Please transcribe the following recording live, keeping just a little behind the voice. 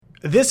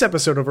This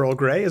episode of Earl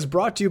Grey is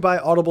brought to you by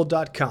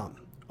Audible.com,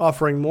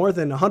 offering more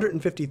than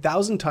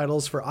 150,000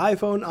 titles for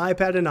iPhone,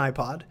 iPad, and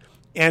iPod,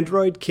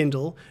 Android,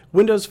 Kindle,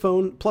 Windows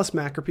Phone, plus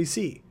Mac or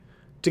PC.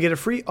 To get a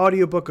free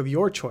audiobook of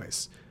your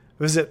choice,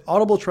 visit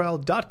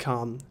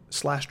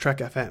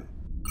audibletrial.com/trekfm.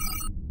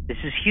 This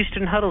is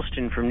Houston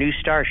Huddleston from New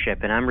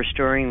Starship, and I'm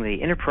restoring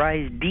the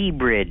Enterprise D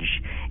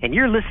bridge, and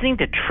you're listening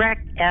to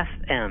Trek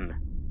FM.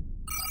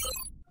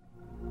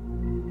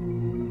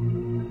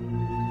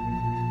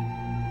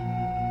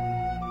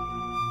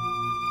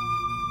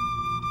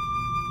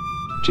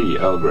 Tea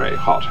Earl Grey,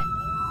 hot.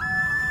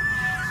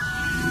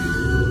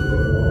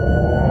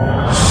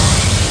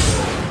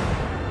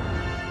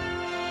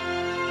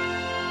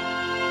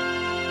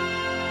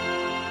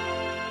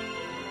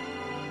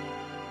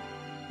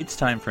 It's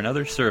time for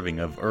another serving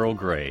of Earl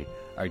Grey,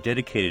 our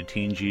dedicated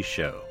TNG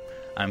show.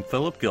 I'm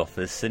Philip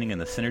Gilfus, sitting in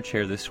the center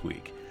chair this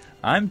week.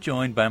 I'm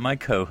joined by my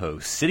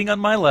co-host, sitting on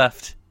my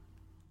left,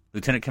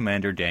 Lieutenant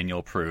Commander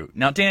Daniel Prue.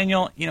 Now,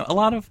 Daniel, a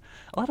lot of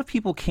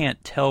people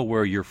can't tell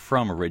where you're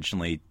from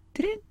originally.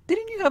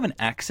 Didn't you have an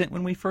accent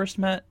when we first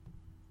met?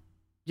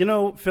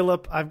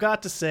 Philip, I've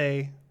got to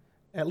say,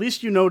 at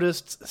least you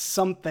noticed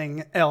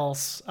something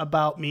else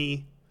about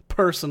me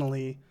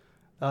personally,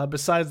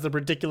 besides the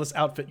ridiculous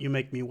outfit you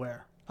make me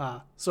wear.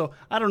 So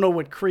I don't know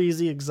what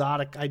crazy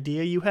exotic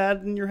idea you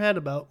had in your head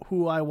about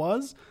who I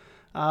was,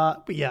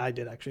 but yeah, I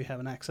did actually have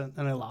an accent,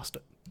 and I lost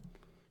it.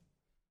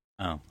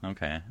 Oh,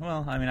 okay.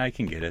 Well, I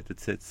can get it.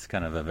 It's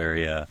kind of a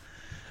very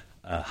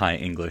high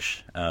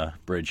English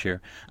bridge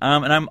here.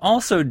 And I'm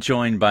also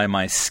joined by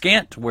my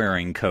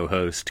scant-wearing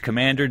co-host,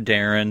 Commander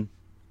Darren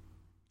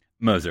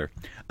Moser.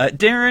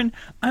 Darren,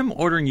 I'm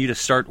ordering you to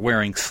start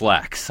wearing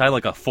slacks. I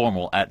like a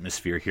formal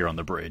atmosphere here on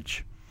the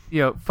bridge.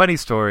 Funny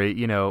story,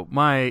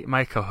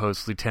 my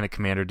co-host, Lieutenant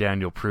Commander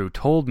Daniel Prue,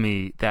 told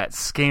me that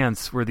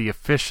scants were the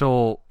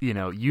official,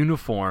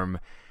 uniform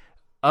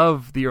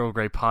of the Earl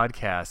Grey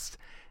podcast,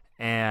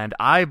 and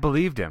I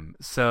believed him.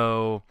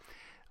 So,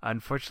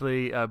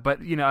 unfortunately, but,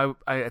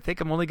 I think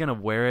I'm only going to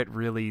wear it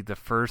really the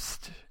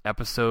first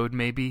episode,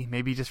 maybe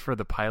just for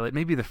the pilot,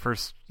 maybe the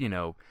first,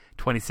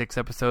 26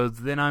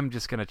 episodes, then I'm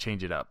just going to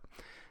change it up.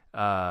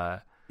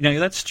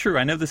 That's true.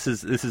 I know this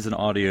is an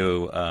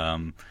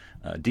audio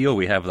deal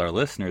we have with our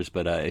listeners,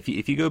 but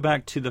if you go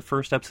back to the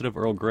first episode of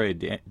Earl Grey,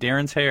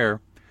 Darren's hair,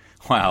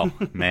 wow,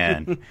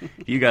 man,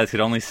 if you guys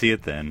could only see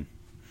it then.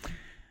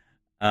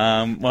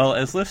 Well,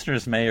 as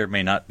listeners may or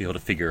may not be able to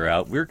figure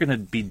out, we're going to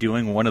be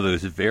doing one of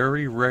those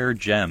very rare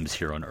gems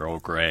here on Earl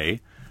Grey,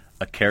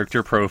 a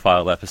character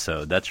profile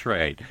episode. That's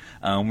right.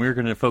 We're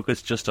going to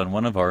focus just on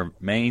one of our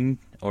main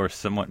or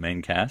somewhat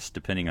main cast,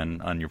 depending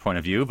on your point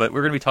of view, but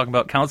we're going to be talking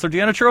about Counselor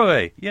Deanna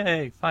Troi.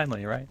 Yay,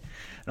 finally, right?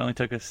 It only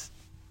took us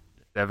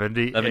 7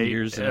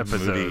 years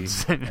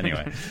episodes.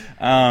 Anyway,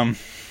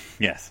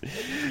 yes.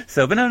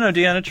 So, but no,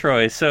 Deanna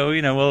Troi. So,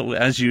 well,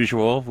 as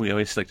usual, we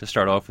always like to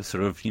start off with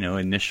sort of,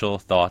 initial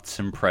thoughts,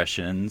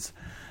 impressions.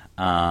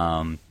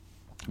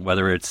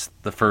 Whether it's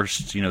the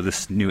first,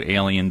 this new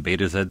alien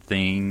Beta Z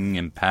thing,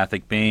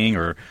 empathic being,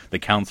 or the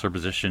counselor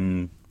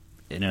position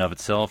in and of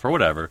itself, or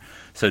whatever.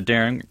 So,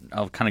 Darren,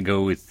 I'll kind of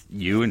go with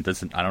you. And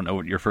I don't know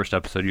what your first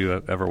episode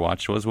you ever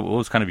watched was. What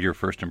was kind of your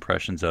first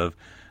impressions of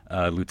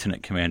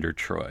Lieutenant Commander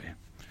Troi?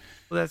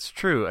 Well, that's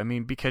true.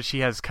 Because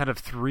she has kind of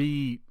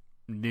three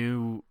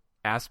new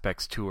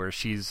aspects to her.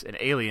 She's an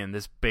alien,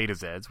 this Beta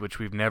Zeds, which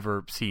we've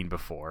never seen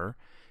before.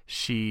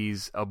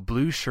 She's a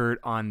blue shirt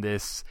on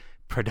this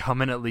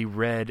predominantly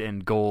red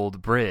and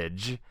gold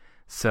bridge.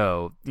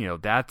 So,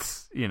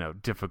 that's,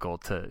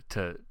 difficult to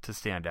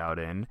stand out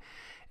in.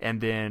 And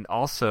then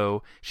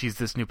also she's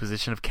this new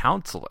position of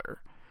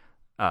counselor,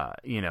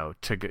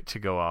 to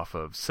go off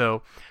of.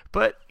 So,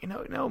 but,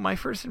 my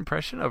first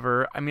impression of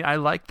her, I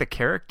like the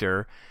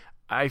character.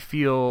 I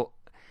feel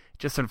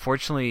just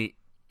unfortunately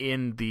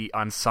in the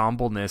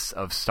ensembleness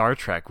of Star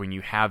Trek, when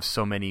you have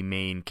so many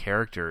main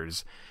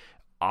characters,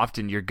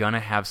 often you're going to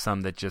have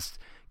some that just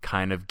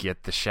kind of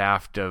get the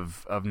shaft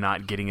of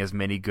not getting as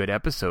many good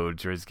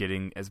episodes or as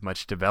getting as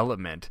much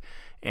development.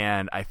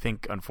 And I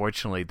think,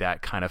 unfortunately,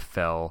 that kind of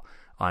fell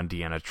on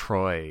Deanna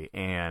Troi.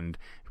 And,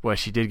 well,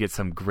 she did get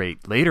some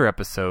great later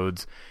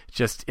episodes.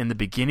 Just in the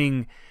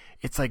beginning,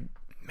 it's like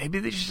maybe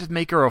they should just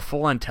make her a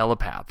full-on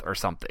telepath or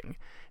something.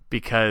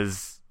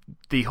 Because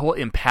the whole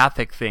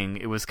empathic thing,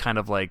 it was kind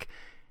of like,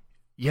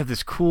 you have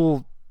this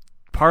cool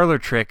parlor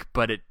trick,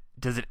 but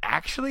does it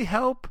actually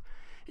help?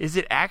 Is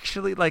it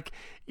actually, like,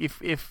 if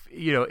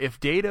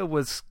Data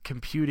was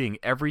computing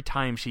every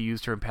time she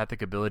used her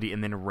empathic ability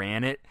and then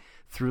ran it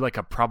through like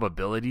a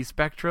probability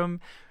spectrum,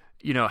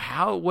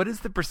 what is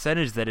the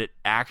percentage that it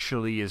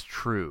actually is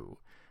true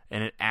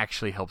and it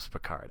actually helps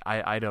Picard?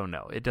 I don't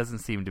know. It doesn't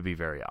seem to be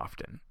very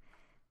often.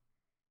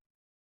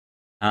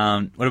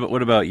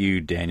 What about you,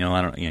 Daniel?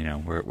 I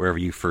don't, wherever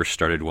you first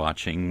started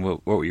watching,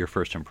 what were your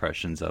first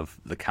impressions of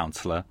the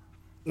counselor?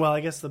 Well, I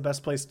guess the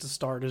best place to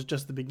start is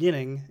just the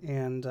beginning.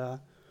 And,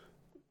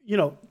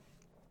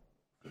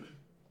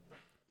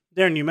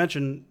 Darren, you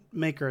mentioned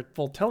make her a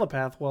full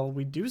telepath. Well,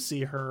 we do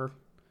see her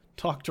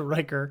talk to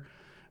Riker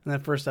in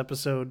that first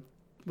episode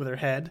with her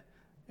head,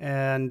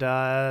 and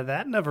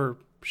that never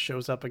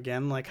shows up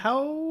again. Like,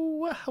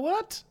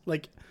 what?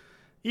 Like,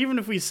 even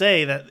if we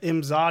say that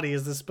Imzadi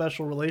is this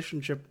special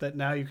relationship that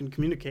now you can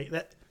communicate,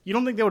 that you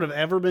don't think that would have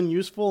ever been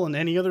useful in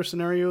any other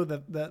scenario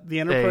that the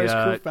Enterprise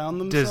crew found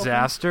themselves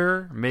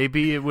disaster in?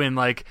 Maybe when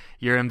like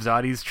your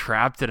Imzadi's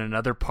trapped in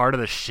another part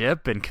of the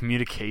ship and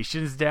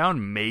communication's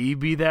down,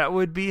 maybe that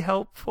would be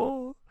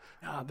helpful.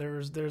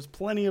 There's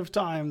plenty of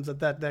times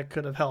that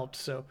could have helped.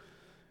 So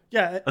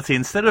yeah. Let's see,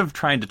 instead of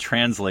trying to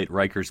translate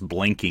Riker's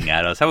blinking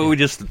at us, how about we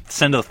just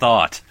send a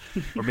thought?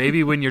 Or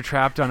maybe when you're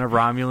trapped on a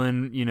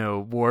Romulan,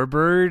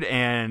 warbird,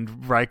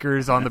 and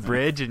Riker's on the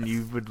bridge, and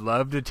you would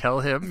love to tell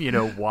him,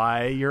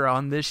 why you're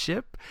on this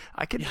ship.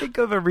 I can think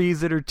of a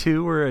reason or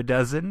two or a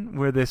dozen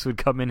where this would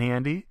come in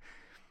handy.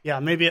 Yeah,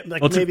 maybe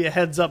maybe a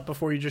heads up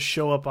before you just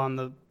show up on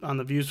the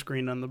view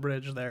screen on the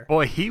bridge there.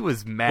 Boy, he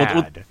was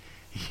mad.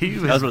 He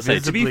was I was going to say,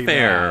 to be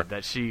fair,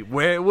 that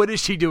what is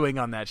she doing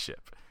on that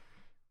ship?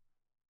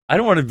 I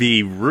don't want to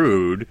be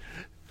rude,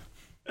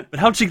 but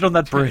how'd she get on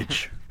that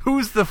bridge?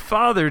 Who's the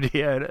father,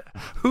 Deanna?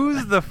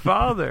 Who's the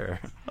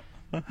father?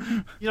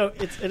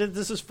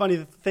 This is funny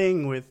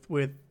thing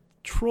with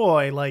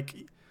Troy. Like,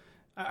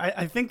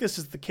 I think this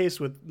is the case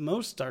with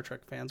most Star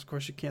Trek fans. Of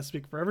course, you can't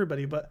speak for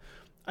everybody, but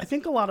I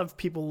think a lot of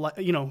people like,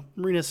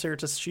 Marina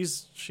Sirtis.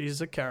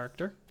 She's a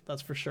character,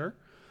 that's for sure,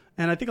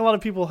 and I think a lot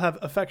of people have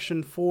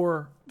affection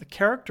for the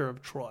character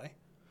of Troy.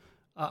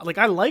 Like,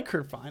 I like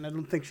her fine. I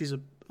don't think she's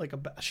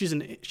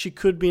she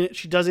could be.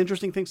 She does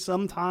interesting things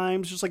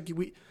sometimes. Just like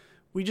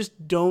we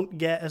just don't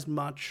get as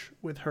much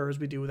with her as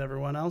we do with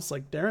everyone else,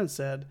 like Darren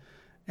said.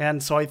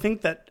 And so I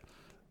think that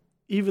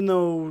even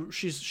though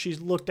she's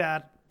looked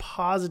at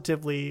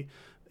positively,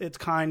 it's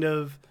kind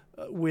of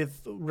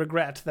with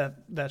regret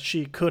that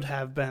she could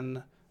have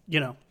been,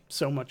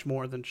 so much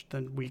more than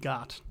we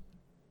got.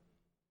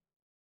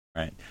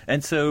 Right.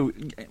 And so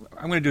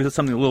I'm going to do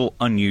something a little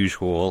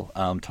unusual,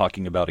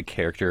 talking about a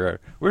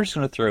character. We're just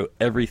going to throw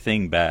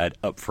everything bad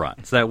up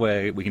front. So that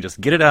way we can just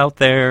get it out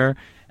there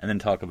and then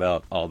talk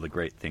about all the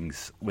great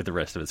things with the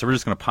rest of it. So we're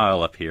just going to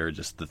pile up here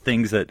just the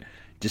things that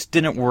just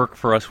didn't work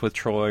for us with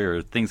Troy,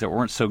 or things that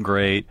weren't so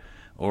great,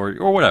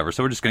 or whatever.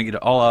 So we're just going to get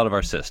it all out of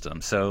our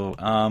system. So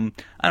I don't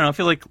know. I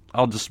feel like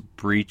I'll just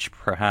breach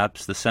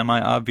perhaps the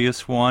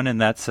semi-obvious one,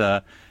 and that's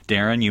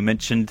Darren, you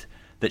mentioned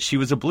that she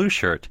was a blue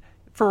shirt.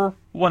 For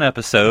one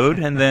episode,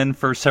 and then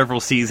for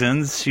several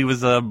seasons, she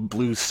was a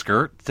blue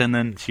skirt, and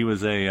then she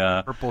was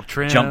a purple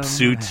trim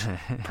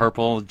jumpsuit,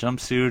 purple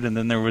jumpsuit, and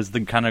then there was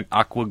the kind of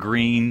aqua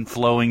green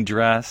flowing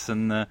dress,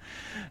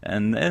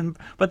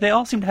 but they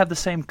all seem to have the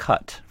same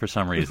cut for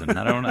some reason.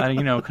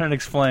 Couldn't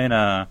explain.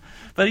 But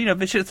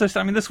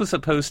this was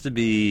supposed to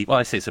be. Well,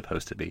 I say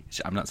supposed to be.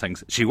 I'm not saying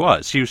she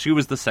was. She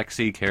was the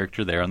sexy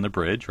character there on the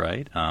bridge,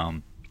 right?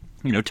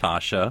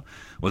 Tasha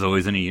was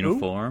always in a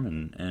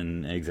uniform,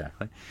 and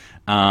exactly.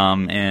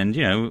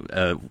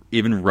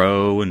 Even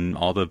Ro and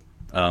all the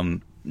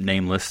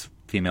nameless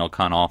female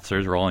con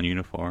officers were all in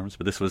uniforms.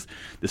 But this was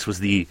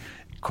the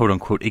quote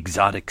unquote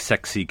exotic,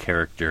 sexy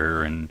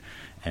character, and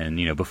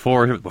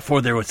before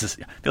there was this.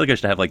 I feel like I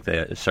should have like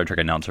the Star Trek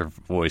announcer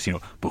voice.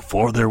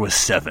 Before there was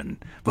Seven,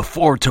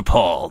 before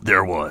T'Pol,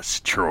 there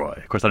was Troy.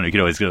 Of course, I don't know. You could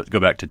always go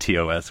back to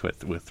TOS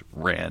with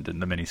Rand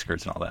and the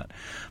miniskirts and all that.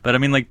 But I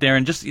mean, like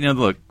Darren, just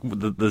look,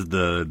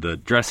 the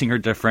dressing her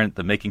different,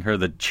 the making her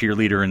the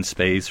cheerleader in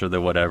space or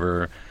the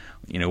whatever.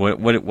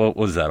 What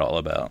was that all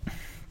about?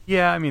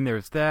 Yeah, I mean,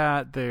 there's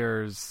that.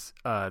 There's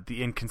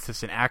the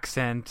inconsistent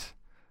accent,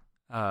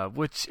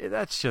 which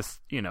that's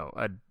just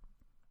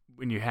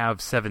when you have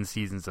 7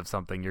 seasons of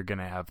something, you're going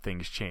to have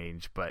things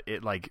change, but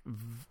it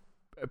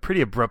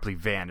pretty abruptly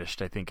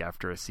vanished, I think,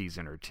 after a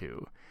season or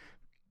two.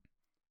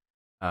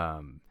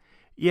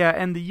 Yeah,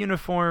 and the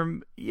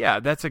uniform, yeah,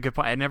 that's a good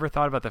point. I never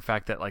thought about the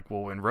fact that,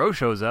 when Ro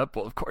shows up,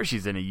 well, of course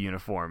she's in a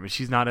uniform.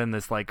 She's not in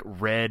this,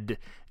 red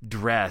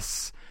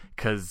dress,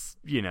 because,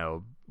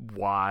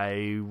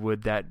 why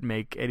would that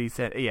make any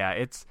sense? Yeah,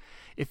 it's,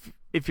 if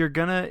you're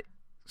going to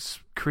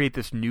create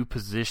this new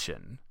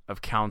position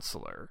of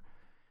counselor,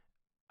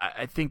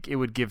 I think it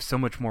would give so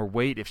much more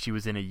weight if she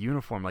was in a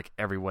uniform like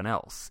everyone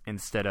else,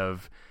 instead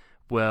of,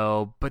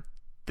 but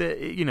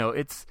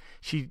it's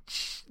she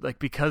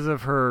because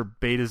of her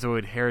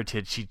Betazoid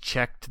heritage, she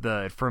checked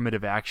the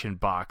affirmative action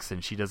box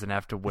and she doesn't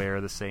have to wear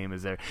the same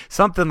as there.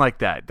 Something like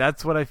that.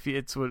 That's what I feel.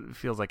 It's what it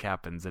feels like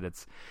happens, and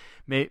it's.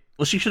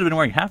 Well, she should have been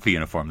wearing half a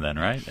uniform then,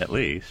 right? At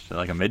least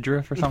like a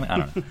midriff or something. I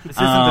don't know. This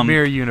isn't the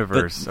mirror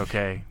universe,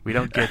 okay? We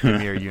don't get the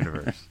mirror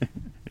universe.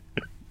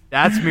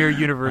 That's Mirror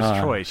Universe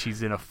Troy.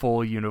 She's in a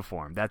full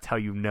uniform. That's how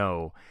you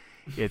know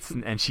it's.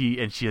 And she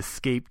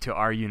escaped to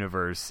our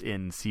universe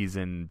in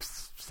season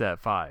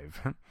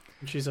 5.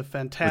 She's a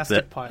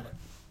fantastic pilot.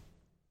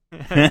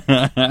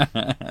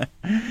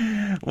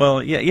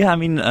 Well, yeah. I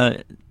mean,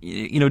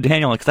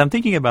 Daniel, because I'm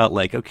thinking about,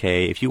 like,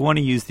 okay, if you want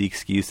to use the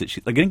excuse that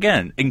she, like,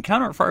 again,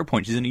 Encounter at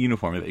Farpoint, she's in a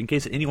uniform. In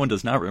case anyone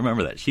does not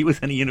remember that, she was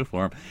in a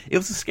uniform. It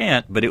was a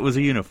scant, but it was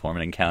a uniform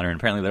in Encounter, and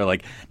apparently they're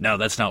like, no,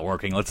 that's not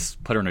working. Let's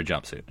put her in a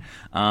jumpsuit.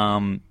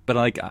 But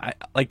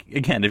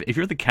again, if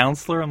you're the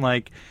counselor, I'm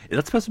like,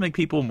 that's supposed to make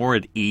people more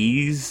at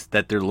ease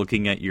that they're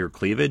looking at your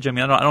cleavage. I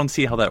mean, I don't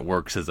see how that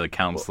works as a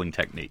counseling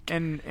technique.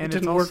 And it it's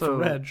didn't work for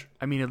Reg.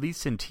 I mean, at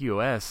least in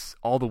TOS,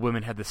 all the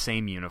women had the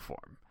same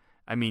uniform.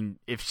 I mean,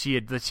 if she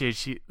had, let's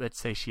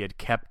say she had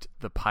kept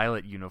the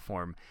pilot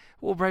uniform,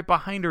 well, right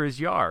behind her is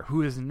Yar,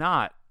 who is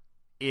not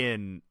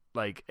in,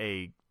 like,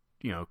 a,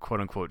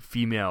 quote unquote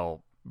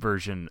female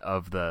version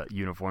of the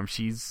uniform.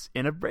 She's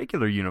in a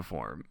regular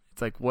uniform.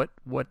 It's like,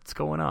 what's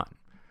going on?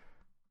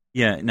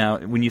 Yeah. Now,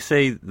 when you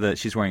say that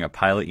she's wearing a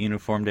pilot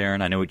uniform,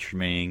 Darren, I know what you're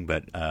meaning,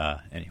 but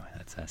anyway,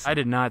 that's I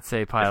did not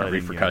say pilot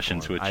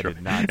repercussions. Uniform. I Which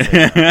did not say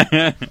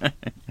that.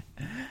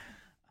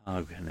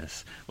 Oh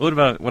goodness! What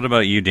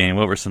about you, Dan?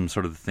 What were some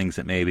sort of things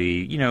that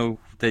maybe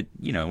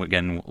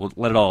again, we'll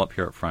let it all up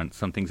here up front.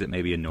 Some things that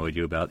maybe annoyed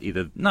you about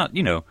either not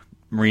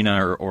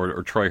Marina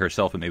or Troy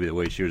herself, and maybe the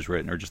way she was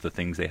written, or just the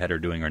things they had her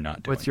doing or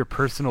not doing. What's your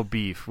personal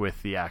beef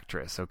with the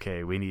actress?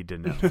 Okay, we need to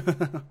know.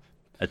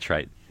 That's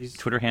right.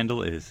 Twitter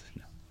handle is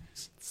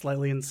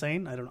slightly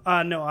insane. I don't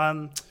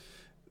know.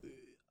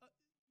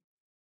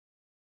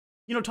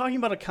 No. Talking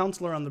about a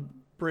counselor on the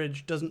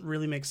bridge doesn't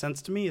really make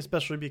sense to me,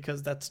 especially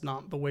because that's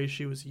not the way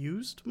she was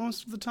used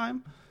most of the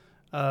time.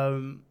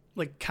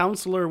 Like,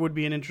 counselor would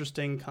be an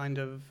interesting kind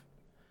of,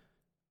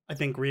 I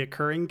think,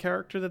 reoccurring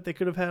character that they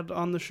could have had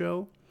on the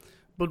show.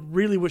 But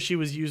really what she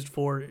was used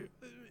for,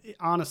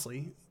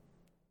 honestly,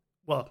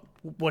 well,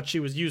 what she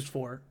was used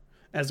for,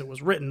 as it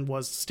was written,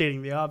 was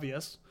stating the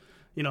obvious.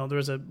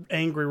 There's an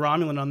angry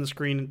Romulan on the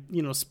screen,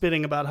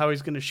 spitting about how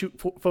he's going to shoot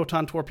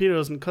photon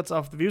torpedoes and cuts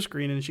off the view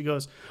screen, and she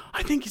goes,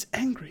 I think he's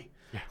angry.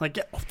 Like,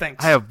 yeah,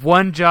 thanks. I have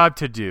one job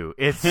to do.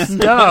 It's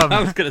dumb,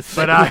 I was gonna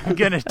say but I'm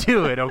going to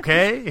do it,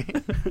 okay?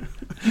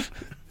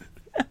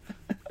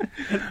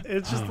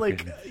 It's just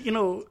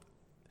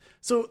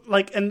so,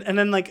 like, and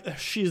then, like,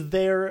 she's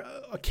there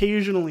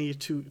occasionally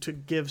to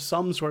give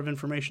some sort of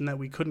information that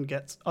we couldn't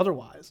get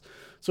otherwise.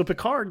 So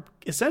Picard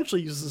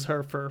essentially uses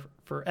her for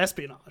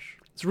espionage.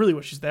 It's really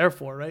what she's there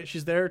for, right?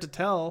 She's there to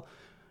tell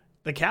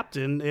the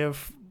captain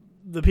if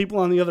the people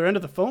on the other end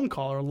of the phone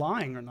call are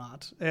lying or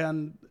not.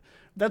 And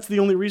that's the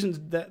only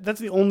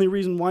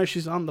reason why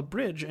she's on the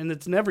bridge, and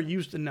it's never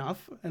used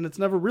enough, and it's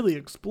never really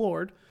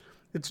explored.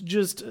 It's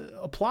just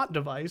a plot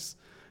device,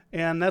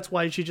 and that's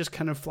why she just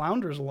kind of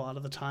flounders a lot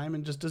of the time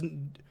and just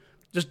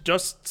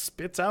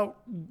spits out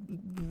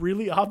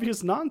really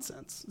obvious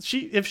nonsense.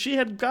 If she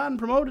had gotten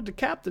promoted to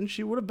captain,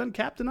 she would have been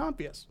Captain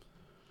Obvious.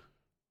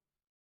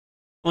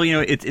 Well,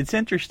 it's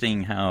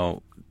interesting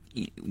how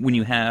when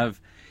you have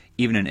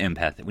even an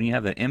empath,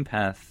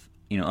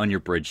 on your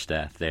bridge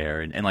staff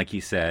there, and like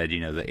you said,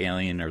 the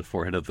alien or the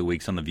forehead of the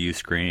week's on the view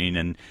screen,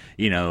 and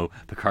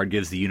Picard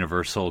gives the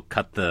universal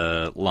cut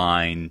the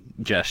line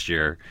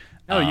gesture.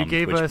 Oh, you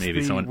gave us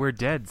the "we're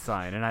dead"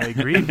 sign, and I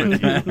agreed with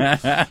you.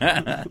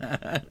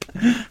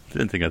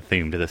 Didn't think of a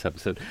theme to this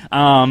episode.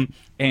 And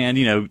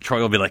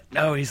Troy will be like,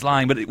 "No, he's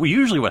lying." But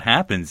usually, what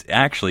happens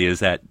actually is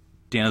that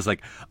Dana's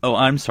like, "Oh,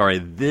 I'm sorry.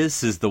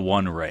 This is the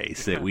one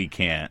race that we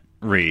can't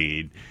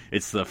read.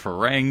 It's the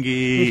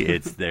Ferengi.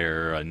 It's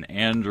an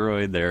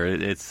android.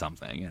 It's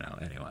something.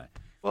 Anyway."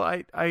 Well,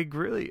 I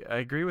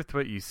agree with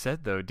what you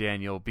said though,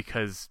 Daniel.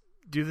 Because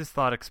do this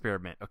thought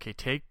experiment. Okay,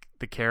 take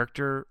the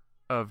character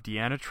of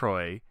Deanna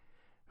Troi,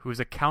 who is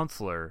a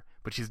counselor,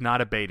 but she's not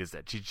a Beta Z.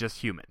 She's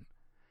just human.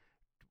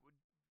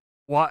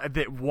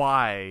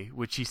 Why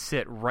would she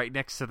sit right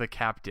next to the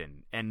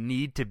captain and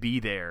need to be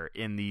there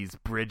in these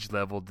bridge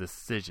level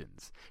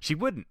decisions? She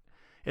wouldn't.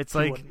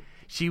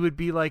 She would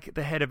be like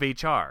the head of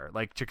HR,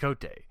 like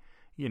Chakotay.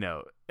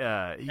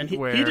 And he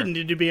didn't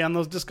need to be on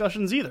those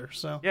discussions either.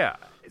 So yeah.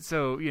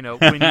 So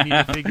when you need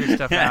to figure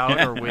stuff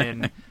out, or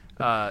when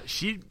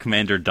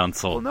Commander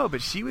Dunsel. Well, no,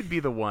 but she would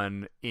be the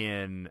one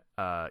in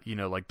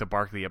like the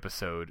Barclay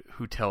episode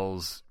who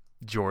tells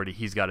Geordi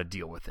he's got to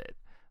deal with it.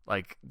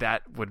 Like,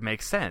 that would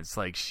make sense.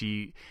 Like,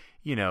 she,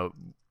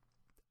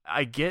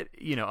 I get,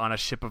 on a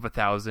ship of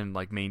 1,000,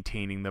 like,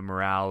 maintaining the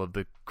morale of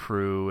the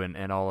crew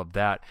and all of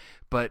that.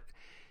 But,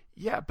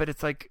 yeah, but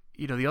it's like,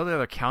 the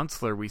other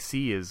counselor we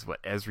see is,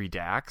 Esri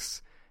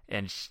Dax.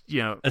 And,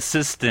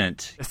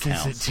 Assistant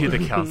to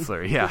the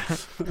counselor, yeah.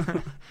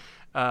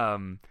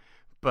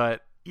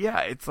 But, yeah,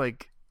 it's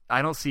like,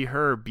 I don't see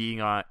her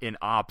being in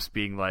ops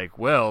being like,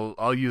 well,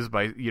 I'll use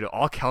my,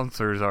 all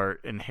counselors are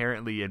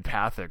inherently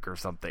empathic or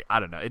something.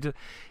 I don't know.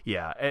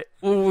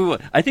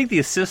 I think the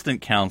assistant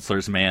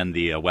counselors man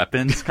the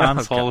weapons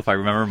console, if I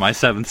remember my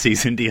 7th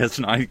season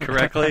DS9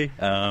 correctly.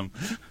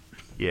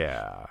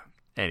 Yeah.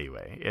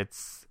 Anyway,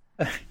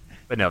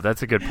 but no,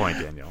 that's a good point,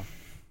 Daniel.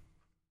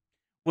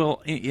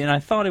 Well, and I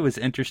thought it was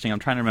interesting. I'm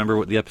trying to remember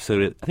what the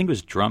episode is. I think it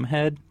was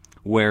Drumhead,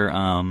 where,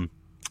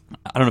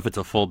 I don't know if it's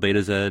a full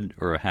Beta Z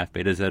or a half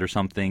Beta Z or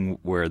something,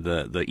 where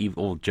the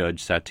evil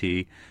Judge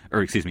Sati,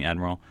 or excuse me,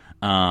 Admiral,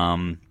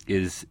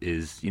 is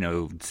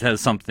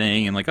says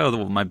something and like, oh,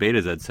 well, my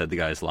Beta Z said the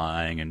guy's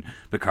lying, and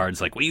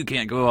Picard's like, well, you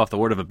can't go off the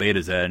word of a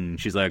Beta Z, and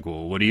she's like,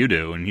 well, what do you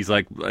do? And he's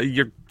like,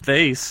 your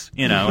face,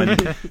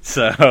 and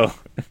so.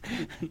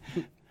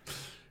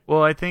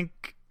 Well, I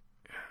think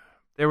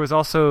there was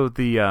also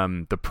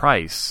the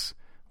price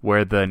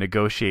where the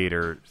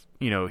negotiator,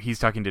 he's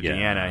talking to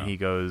Deanna, and he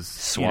goes,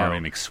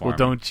 Swarmy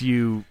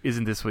well,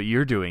 isn't this what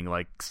you're doing?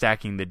 Like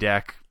stacking the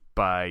deck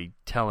by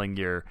telling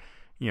your,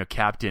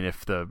 captain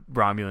if the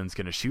Romulan's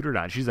going to shoot or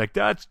not. She's like,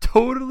 that's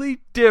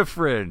totally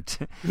different.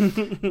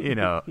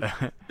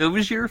 It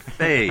was your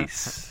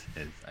face,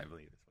 I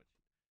believe.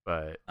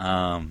 But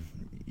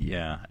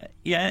yeah,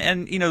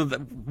 and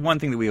the one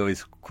thing that we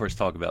always, of course,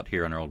 talk about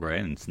here on Earl Grey,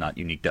 and it's not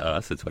unique to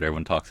us, it's what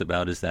everyone talks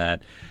about, is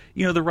that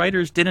the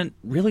writers didn't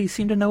really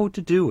seem to know what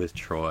to do with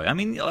Troy. I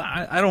mean,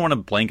 I don't want to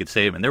blanket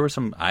statement. There were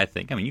some,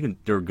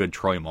 there were good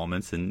Troy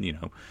moments in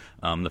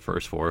the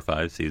first 4 or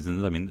 5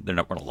 seasons. I mean, there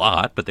weren't a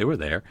lot, but they were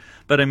there.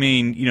 But I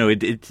mean,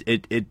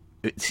 it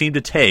seemed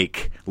to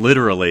take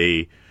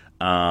literally,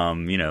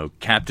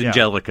 Captain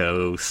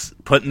Jellico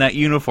putting that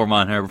uniform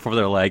on her before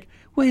they're like,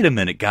 wait a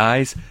minute,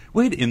 guys.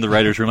 In the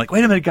writer's room, like,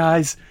 wait a minute,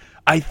 guys.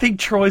 I think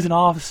Troy's an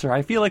officer.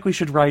 I feel like we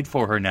should write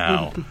for her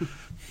now.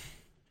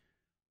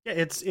 Yeah,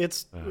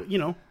 it's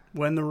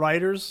when the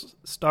writers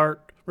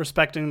start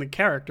respecting the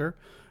character,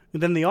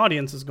 then the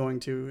audience is going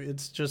to.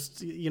 It's just,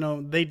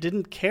 they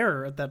didn't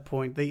care at that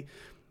point.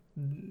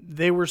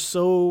 They were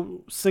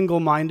so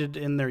single-minded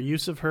in their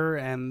use of her,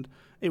 and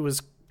it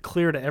was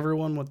clear to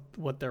everyone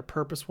what their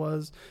purpose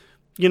was.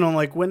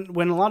 Like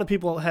when a lot of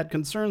people had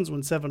concerns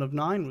when 7 of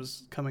 9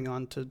 was coming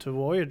on to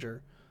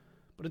Voyager.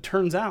 But it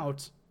turns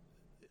out,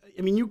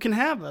 you can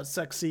have a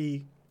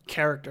sexy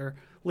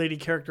lady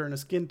character in a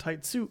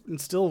skin-tight suit and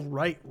still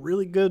write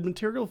really good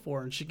material for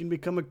her, and she can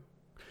become a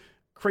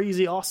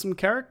crazy, awesome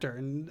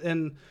character.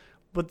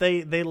 But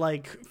they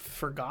like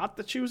forgot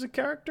that she was a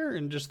character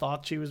and just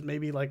thought she was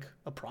maybe like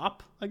a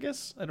prop, I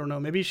guess. I don't know.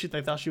 Maybe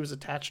they thought she was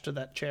attached to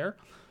that chair.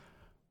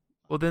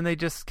 Well, then they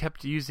just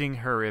kept using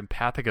her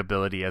empathic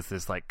ability as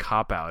this like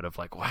cop out of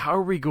like, well, how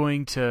are we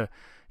going to,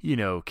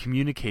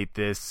 communicate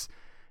this?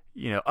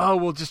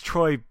 Just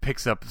Troy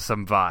picks up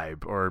some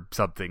vibe or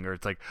something, or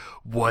it's like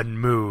one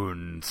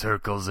moon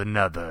circles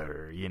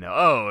another,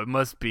 it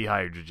must be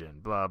hydrogen,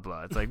 blah,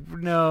 blah. It's like,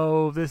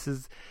 no, this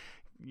is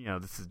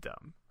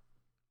dumb.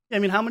 I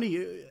mean, how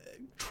many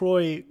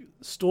Troy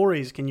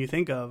stories can you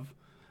think of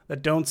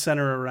that don't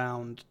center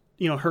around,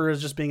 her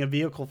as just being a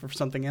vehicle for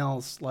something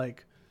else,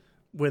 like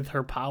with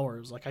her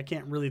powers? Like, I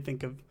can't really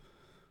think of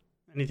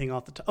anything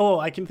off the top. Oh,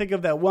 I can think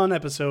of that one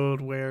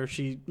episode where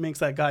she makes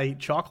that guy eat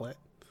chocolate.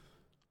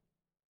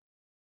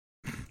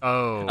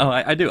 Oh,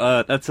 I do.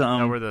 That's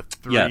where the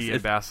 3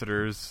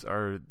 ambassadors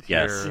are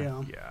here. Yes.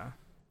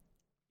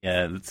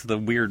 Yeah. It's the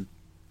weird.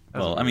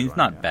 Well, I mean, it's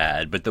not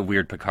bad, but the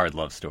weird Picard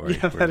love story.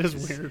 Yeah, that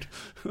is weird.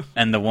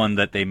 And the one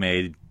that they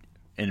made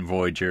in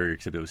Voyager,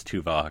 except it was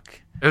Tuvok.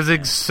 It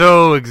was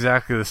so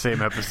exactly the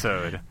same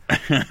episode.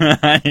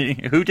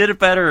 Who did it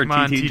better? Come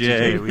on,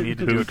 TTJ. We need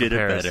to do a comparison. Who did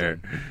it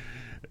better?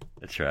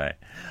 That's right.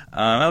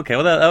 Okay,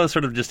 well, that was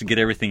sort of just to get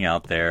everything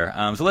out there.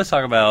 So let's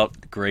talk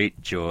about great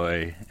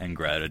joy and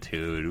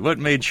gratitude. What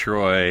made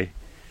Troy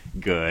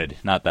good?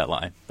 Not that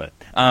line, but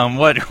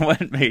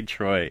what made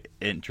Troy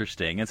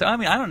interesting? And so, I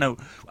mean, I don't know.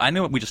 I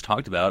know what we just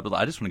talked about, but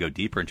I just want to go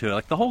deeper into it.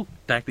 Like the whole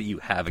fact that you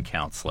have a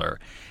counselor.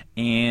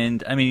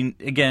 And, I mean,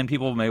 again,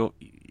 people may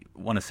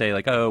want to say,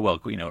 like, oh, well,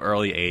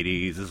 early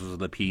 80s, this was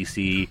the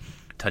PC,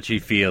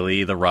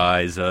 touchy-feely, the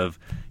rise of,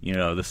 the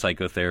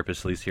psychotherapist,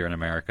 at least here in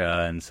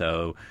America. And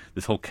so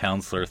this whole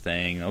counselor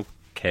thing,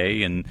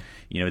 okay. And,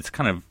 it's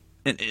kind of,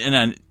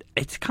 and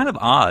it's kind of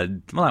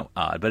odd. Well, not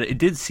odd, but it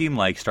did seem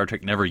like Star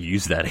Trek never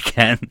used that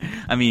again.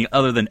 I mean,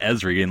 other than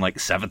Ezri in,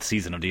 7th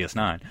season of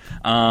DS9.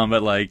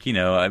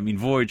 But,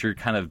 Voyager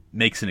kind of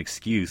makes an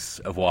excuse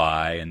of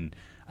why, and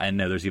I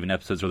know there's even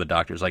episodes where the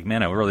doctor's like,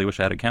 man, I really wish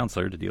I had a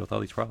counselor to deal with all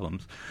these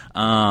problems.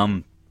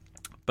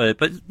 But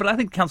I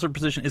think the counselor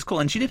position is cool,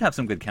 and she did have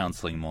some good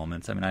counseling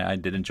moments. I mean, I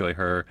did enjoy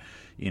her,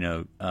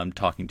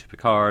 talking to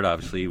Picard,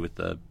 obviously with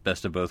the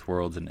best of both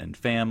worlds and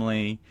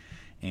family,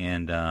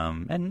 and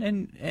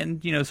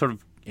sort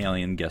of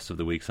alien guest of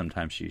the week.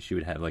 Sometimes she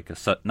would have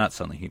not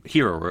suddenly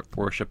hero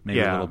worship,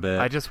 maybe a little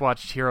bit. I just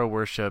watched Hero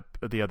Worship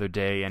the other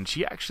day, and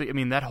she actually,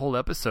 that whole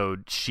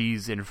episode,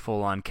 she's in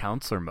full on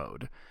counselor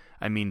mode.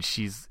 I mean,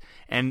 she's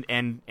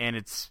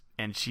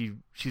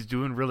she's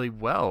doing really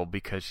well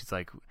because she's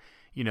like,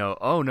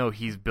 oh no,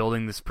 he's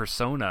building this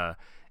persona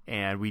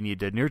and we need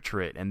to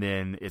nurture it, and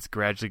then it's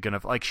gradually gonna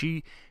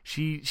she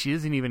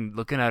isn't even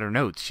looking at her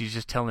notes. She's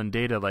just telling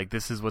Data like,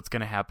 this is what's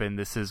gonna happen,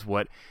 this is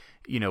what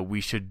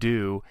we should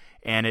do,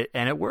 and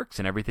it works,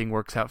 and everything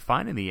works out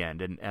fine in the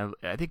end. And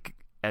I think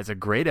as a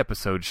great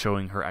episode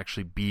showing her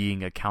actually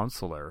being a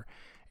counselor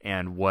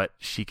and what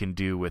she can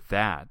do with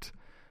that.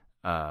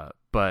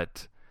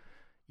 But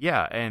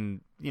yeah,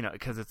 and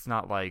because it's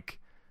not like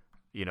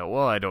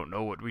well, I don't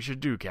know what we should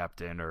do,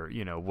 Captain, or,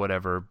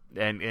 whatever.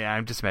 And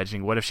I'm just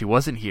imagining, what if she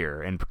wasn't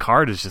here, and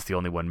Picard is just the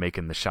only one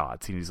making the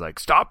shots, and he's like,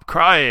 stop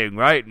crying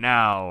right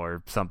now,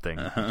 or something.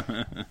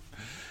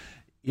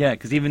 Yeah,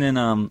 because even in,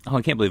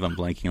 I can't believe I'm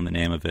blanking on the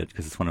name of it,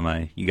 because it's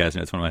you guys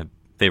know it's one of my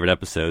favorite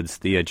episodes,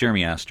 the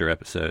Jeremy Astor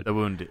episode.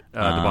 The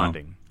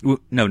bonding.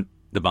 No,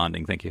 the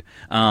bonding, thank you.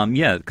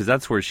 Yeah, because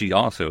that's where she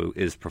also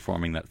is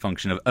performing that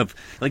function of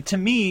like, to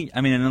me,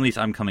 I mean, and at least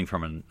I'm coming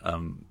from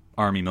an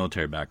Army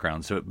military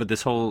background, but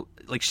this whole,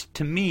 like,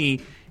 to me,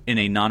 in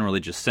a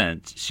non-religious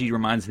sense, she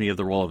reminds me of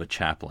the role of a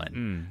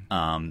chaplain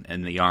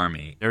in the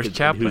Army. There's a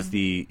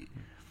chaplain.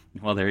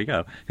 Well, there you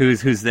go.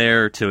 Who's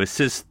there to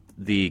assist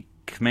the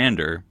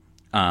commander.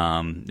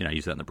 I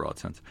use that in the broad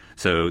sense.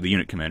 So the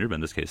unit commander, but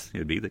in this case, it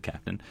would be the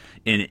captain.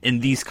 In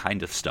these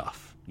kind of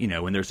stuff,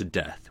 when there's a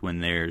death, when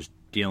there's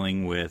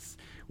dealing with,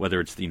 whether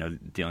it's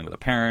dealing with a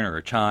parent or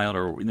a child,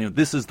 or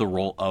this is the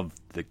role of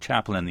the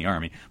chaplain in the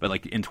Army. But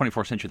like in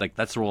 24th century, like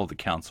that's the role of the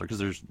counselor,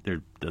 because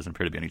there doesn't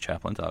appear to be any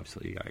chaplains,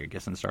 obviously, I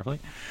guess, in Starfleet.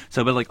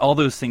 So, but like all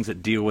those things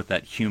that deal with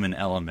that human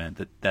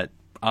element, that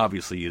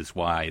obviously is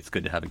why it's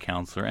good to have a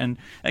counselor. And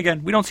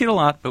again, we don't see it a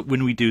lot, but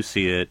when we do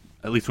see it,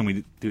 at least when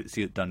we do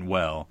see it done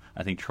well,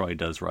 I think Troy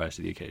does rise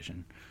to the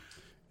occasion.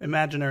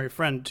 Imaginary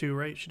friend too,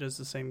 right? She does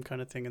the same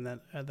kind of thing in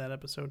that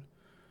episode.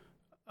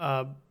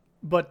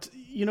 But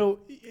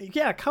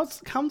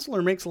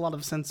counselor makes a lot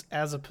of sense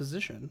as a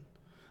position,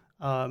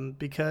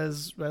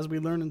 because as we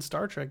learn in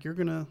Star Trek, you're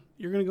gonna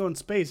go in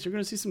space. You're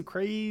gonna see some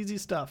crazy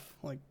stuff,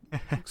 like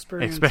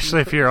experience,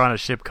 especially if you're on a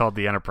ship called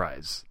the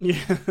Enterprise.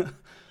 Yeah.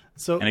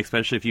 And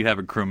especially if you have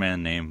a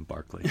crewman named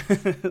Barclay.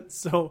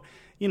 So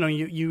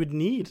you would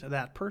need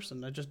that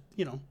person.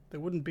 They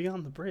wouldn't be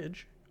on the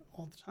bridge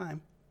all the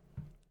time.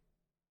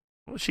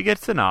 Well, she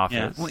gets an office.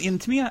 Yeah. Well, and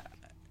to me,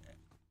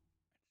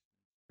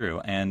 true,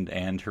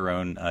 and her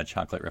own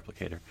chocolate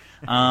replicator.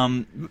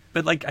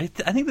 But like, I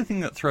think the thing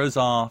that throws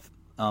off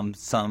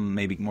some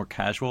maybe more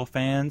casual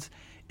fans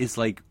is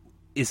like,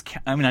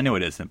 I know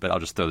it isn't, but I'll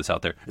just throw this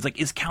out there. It's like,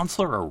 is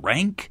counselor a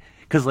rank?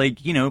 Because like,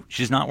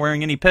 she's not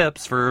wearing any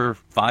pips for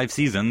 5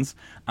 seasons.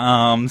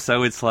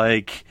 So it's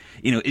like,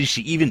 is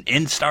she even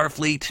in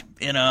Starfleet?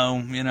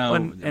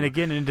 And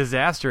again, in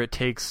Disaster, it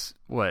takes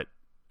what?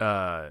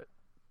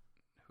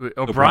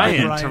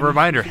 O'Brien to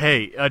remind her,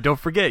 hey, don't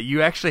forget,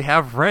 you actually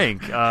have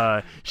rank.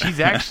 She's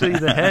actually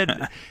the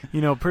head,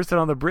 person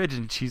on the bridge,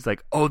 and she's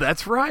like, oh,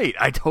 that's right,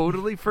 I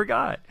totally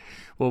forgot.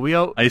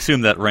 Well, I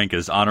assume that rank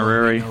is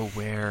honorary. We know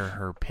where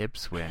her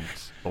pips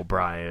went,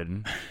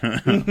 O'Brien.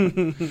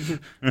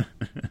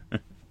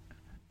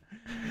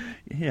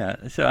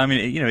 Yeah, so I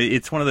mean,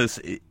 it's one of those.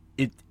 It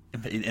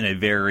in a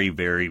very,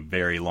 very,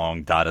 very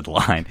long dotted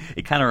line.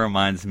 It kind of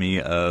reminds me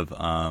of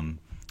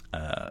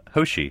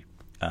Hoshi.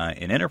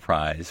 In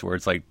Enterprise, where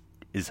it's like,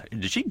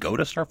 did she go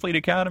to Starfleet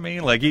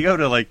Academy? Like, you go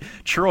to like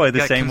Troy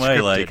the same way,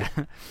 like,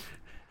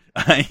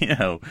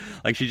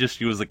 like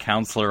she was a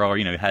counselor, or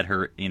had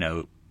her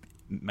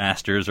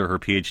master's or her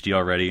PhD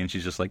already, and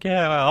she's just like,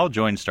 yeah, I'll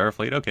join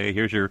Starfleet. Okay,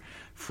 here's your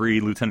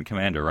free lieutenant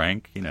commander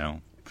rank.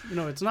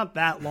 It's not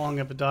that long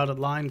of a dotted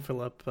line,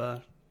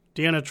 Philip.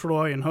 Deanna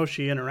Troi and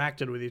Hoshi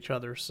interacted with each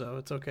other, so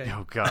it's okay.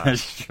 Oh,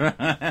 gosh.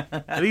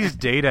 At least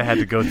Data had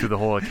to go through the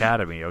whole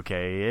academy,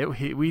 okay?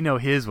 We know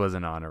his was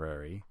an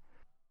honorary.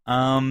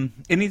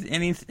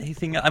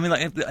 Anything, I mean,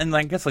 like, and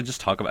I guess I'll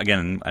just talk about,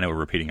 again, I know we're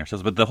repeating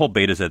ourselves, but the whole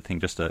Beta Z thing,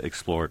 just to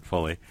explore it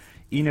fully.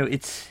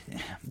 It's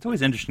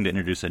always interesting to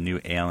introduce a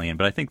new alien,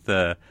 but I think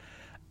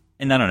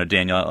and I don't know,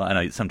 Daniel, I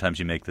know sometimes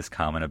you make this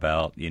comment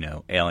about,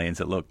 aliens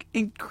that look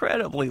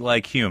incredibly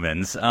like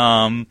humans.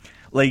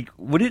 Like,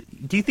 do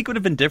you think it would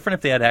have been different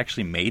if they had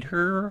actually made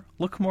her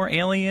look more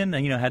alien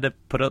and, had to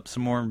put up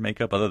some more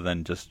makeup other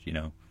than just,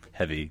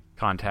 heavy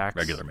contacts,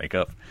 regular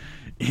makeup?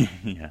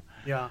 Yeah.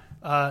 Yeah.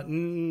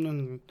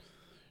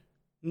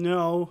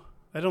 No,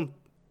 I don't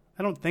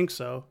think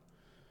so.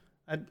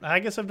 I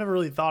guess I've never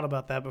really thought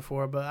about that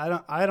before,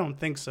 but I don't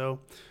think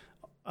so.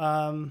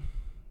 Yeah,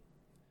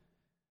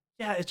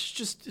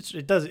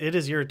 it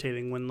is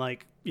irritating when,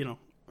 like,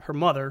 her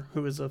mother,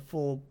 who is a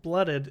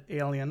full-blooded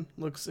alien,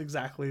 looks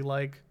exactly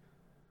like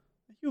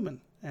a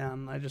human,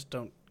 and I just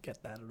don't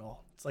get that at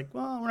all. It's like,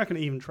 well, we're not going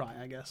to even try,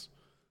 I guess.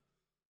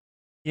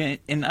 Yeah,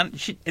 and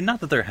not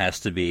that there has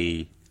to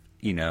be,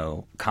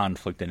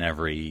 conflict in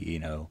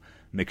every,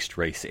 mixed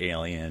race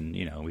alien.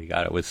 We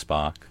got it with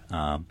Spock,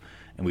 and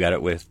we got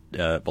it with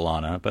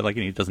B'Elanna, but like,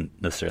 it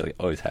doesn't necessarily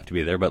always have to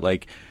be there. But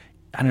like,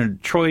 I don't know,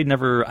 Troy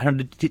never.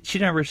 She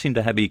never seemed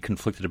to be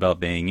conflicted about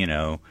being,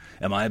 am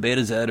I a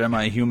Beta Z? Am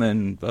I a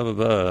human? Blah blah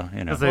blah.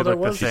 Because they look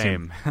the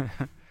same.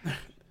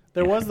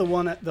 There was the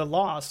one at the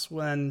Lost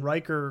when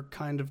Riker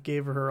kind of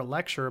gave her a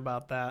lecture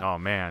about that. Oh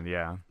man,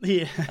 yeah.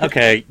 Yeah.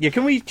 Okay, yeah.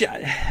 Can we?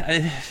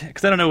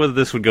 Because I don't know whether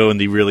this would go in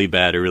the really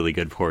bad or really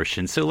good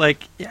portion. So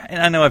like, yeah,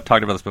 and I know I've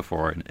talked about this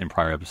before in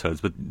prior episodes,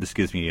 but this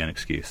gives me an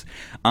excuse.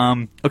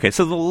 Okay,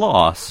 so the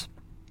Lost.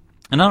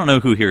 And I don't know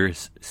who here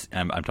is.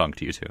 I'm talking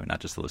to you too, not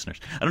just the listeners.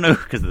 I don't know,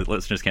 because the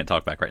listeners can't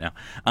talk back right now.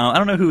 I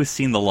don't know who has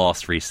seen The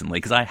Lost recently,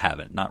 because I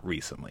haven't, not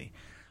recently.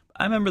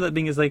 I remember that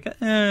being as like,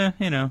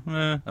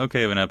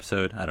 okay of an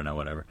episode. I don't know,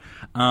 whatever.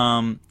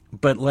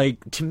 But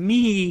like to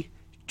me,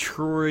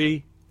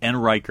 Troy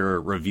and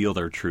Riker reveal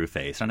their true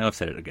face. I know I've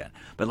said it again,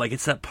 but like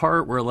it's that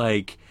part where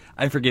like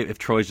I forget if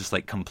Troy's just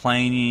like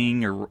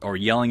complaining or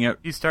yelling at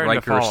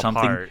Riker or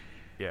something. Apart.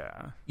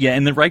 Yeah,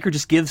 and then Riker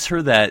just gives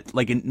her that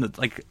like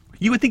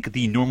you would think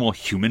the normal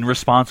human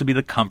response would be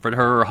to comfort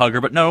her or hug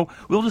her, but no,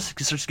 we'll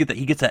just get that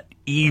he gets that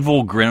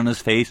evil grin on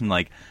his face and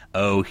like,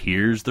 oh,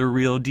 here's the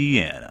real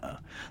Deanna,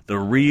 the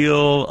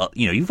real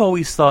you've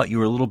always thought you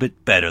were a little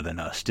bit better than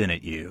us,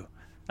 didn't you?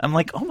 I'm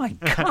like, oh my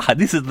god,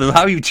 this is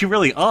how you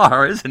really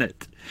are, isn't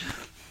it?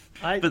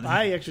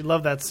 I actually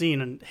love that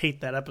scene and hate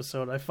that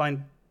episode. I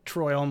find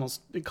Troy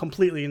almost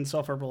completely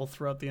insufferable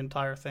throughout the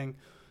entire thing,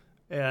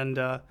 and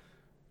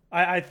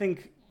I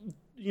think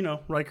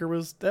Riker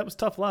was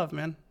tough love,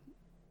 man.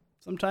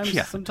 Sometimes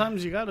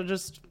you gotta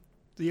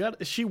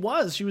she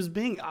was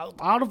being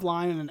out of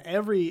line in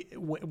every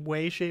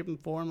way, shape, and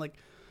form. Like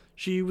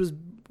she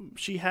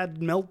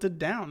had melted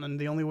down, and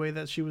the only way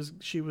that she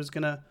was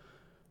gonna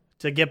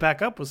to get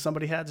back up was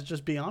somebody had to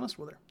just be honest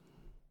with her.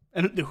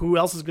 And who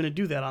else is gonna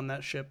do that on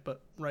that ship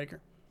but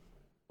Riker?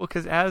 Well,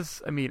 because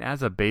as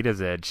a Beta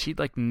Z, she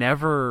like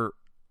never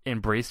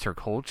embraced her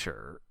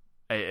culture.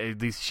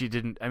 At least she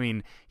didn't. I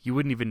mean, you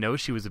wouldn't even know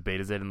she was a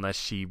Beta Z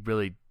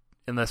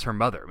unless her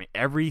mother. I mean,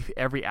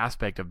 every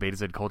aspect of Beta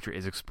Z culture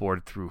is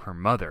explored through her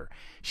mother.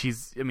 She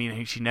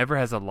never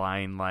has a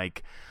line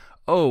like,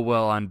 "Oh,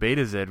 well, on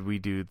Beta Z we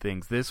do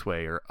things this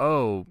way," or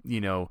 "Oh,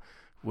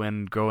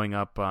 when growing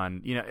up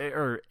on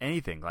or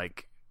anything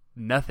like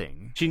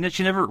nothing." She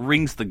never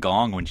rings the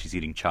gong when she's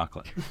eating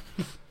chocolate.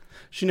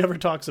 She never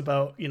talks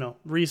about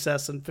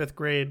recess in 5th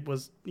grade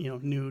was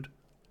nude.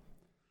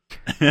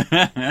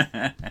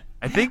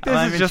 I think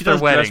this is just their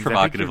wedding.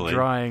 I think you're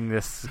drawing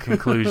this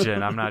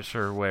conclusion. I'm not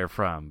sure where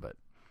from, but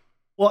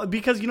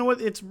because you know what,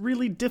 it's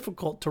really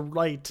difficult to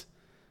write.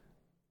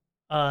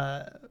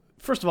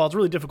 First of all, it's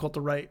really difficult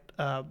to write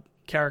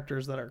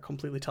characters that are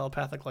completely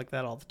telepathic like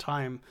that all the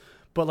time.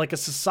 But like a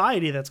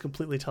society that's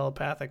completely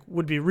telepathic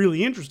would be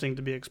really interesting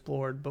to be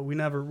explored. But we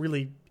never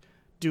really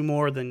do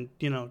more than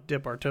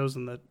dip our toes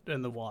in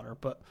the water,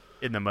 but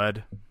in the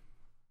mud.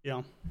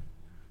 Yeah.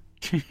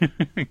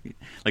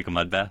 Like a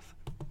mud bath.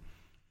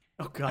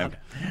 Oh God.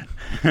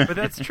 Okay. But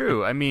that's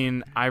true. I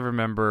mean, I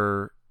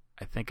remember,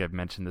 I think I've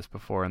mentioned this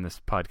before in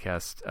this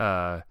podcast,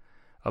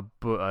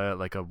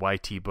 like a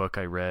YT book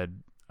I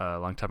read a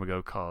long time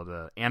ago called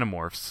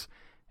Animorphs,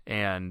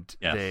 and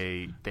yes.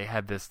 they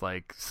had this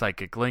like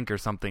psychic link or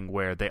something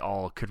where they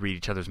all could read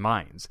each other's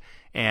minds.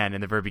 And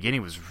in the very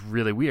beginning it was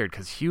really weird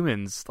because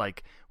humans,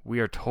 like, we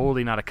are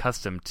totally not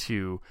accustomed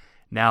to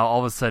now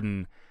all of a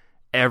sudden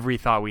every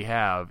thought we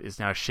have is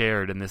now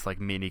shared in this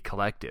like mini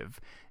collective,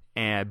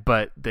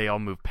 but they all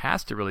move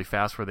past it really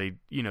fast where they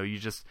you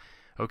just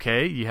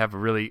you have a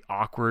really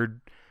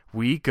awkward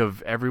week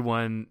of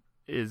everyone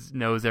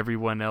knows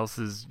everyone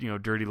else's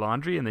dirty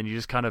laundry, and then you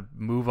just kind of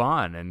move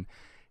on,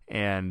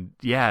 and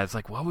yeah, it's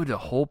like, what would a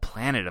whole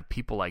planet of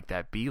people like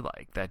that be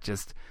like? That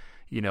just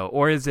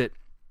or is it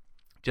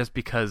just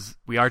because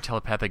we are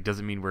telepathic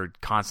doesn't mean we're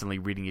constantly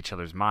reading each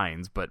other's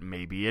minds? But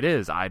maybe it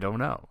is. I don't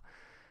know.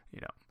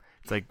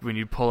 It's like when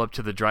you pull up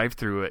to the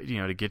drive-thru,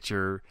 to get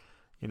your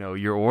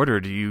order,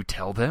 do you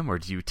tell them or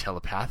do you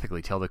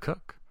telepathically tell the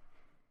cook?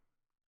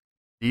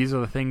 These are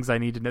the things I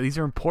need to know. These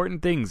are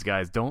important things,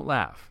 guys. Don't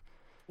laugh.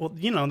 Well,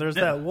 there's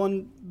that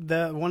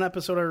one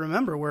episode I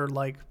remember where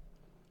like,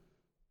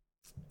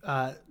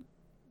 my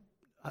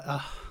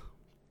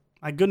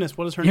goodness,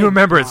 what is her name? You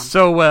remember it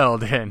so well,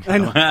 Dan. I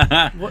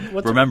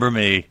know. Remember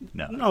me?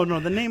 No.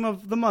 The name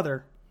of the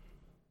mother,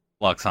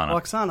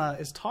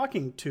 Loxana, is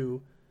talking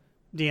to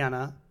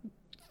Deanna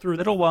through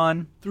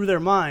their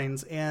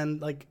minds, and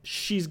like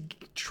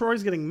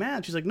Troy's getting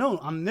mad. She's like, no,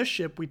 on this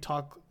ship we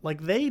talk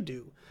like they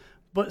do.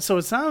 But so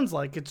it sounds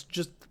like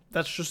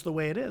that's just the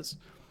way it is.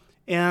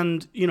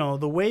 And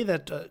the way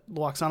that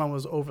Loxana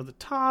was over the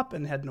top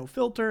and had no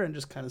filter and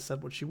just kind of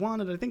said what she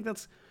wanted, I think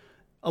that's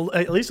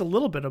at least a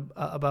little bit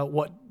about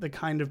what the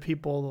kind of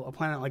people a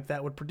planet like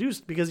that would produce,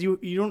 because you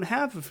don't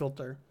have a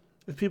filter.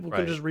 If people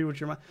can just read what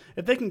your mind,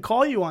 if they can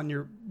call you on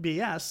your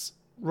BS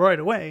right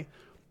away,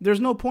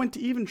 there's no point to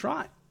even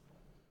try.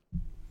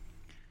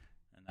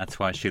 And that's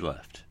why she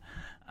left.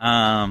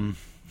 Well,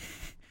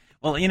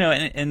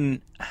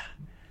 and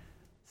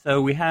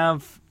so we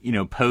have,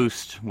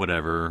 post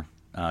whatever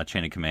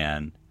chain of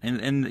command,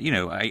 and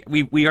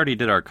we already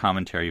did our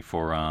commentary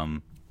for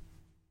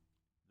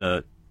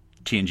the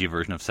TNG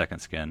version of Second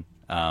Skin,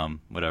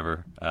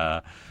 whatever,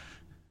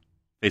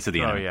 Face of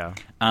the Enemy. Oh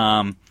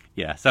yeah.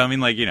 Yeah, so I mean,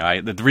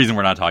 the reason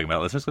we're not talking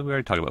about this is because we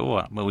already talked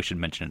about. Well, we should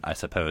mention it, I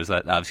suppose.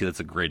 That obviously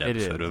that's a great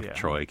episode of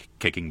Troy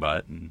kicking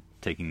butt and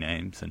taking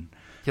names and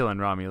killing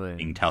Romulans,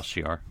 being Tal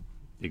Shiar.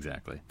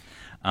 Exactly.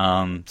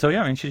 So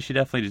yeah, I mean, she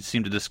definitely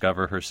seemed to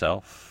discover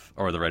herself,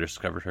 or the writers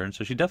discovered her, and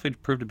so she definitely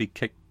proved to be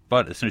kicked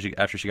butt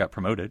after she got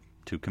promoted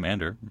to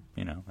commander.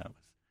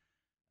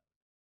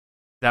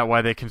 That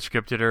why they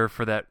conscripted her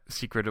for that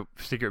secret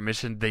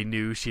mission? They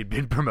knew she'd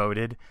been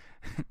promoted.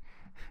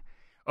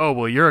 Oh,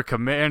 well, you're a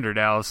commander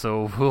now,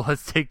 so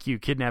let's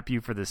kidnap you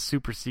for this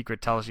super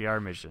secret Tal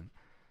Shiar mission.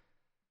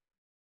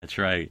 That's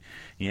right.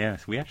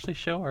 Yes, we actually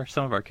show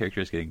some of our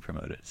characters getting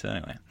promoted. So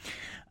anyway,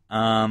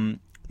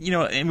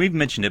 and we've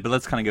mentioned it, but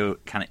let's kind of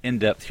go in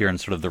depth here on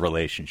sort of the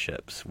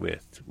relationships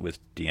with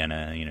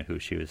Deanna. Who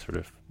she was sort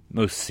of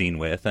most seen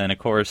with, and of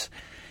course,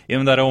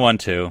 even though I don't want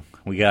to,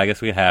 I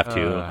guess we have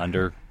to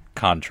under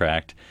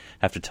contract.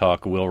 Have to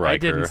talk Will Riker. I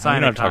didn't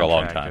sign a contract. Talk a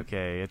long time.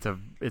 Okay,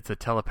 it's a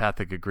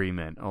telepathic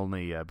agreement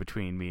only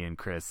between me and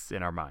Chris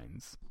in our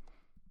minds.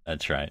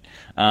 That's right.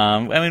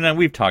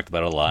 We've talked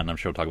about it a lot, and I'm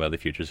sure we'll talk about it in the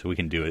future, so we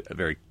can do it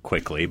very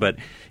quickly. But,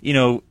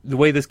 the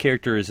way this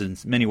character is in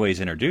many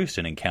ways introduced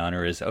in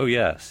Encounter is, oh,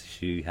 yes,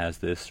 she has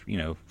this,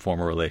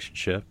 former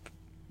relationship,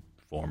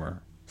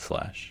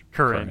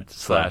 current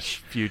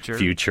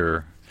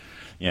future.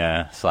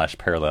 Yeah, /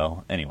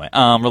 parallel. Anyway,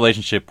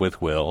 relationship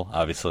with Will,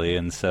 obviously,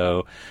 and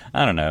so,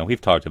 I don't know, we've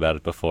talked about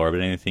it before,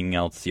 but anything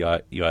else you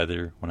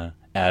either want to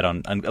add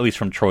on, at least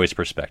from Troy's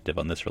perspective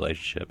on this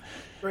relationship?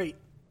 Great.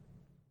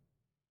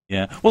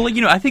 Yeah, well,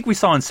 I think we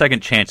saw in Second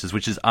Chances,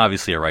 which is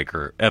obviously a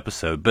Riker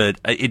episode, but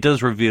it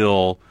does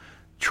reveal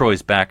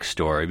Troy's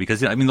backstory,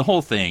 because, the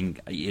whole thing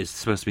is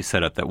supposed to be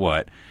set up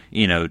that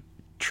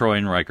Troy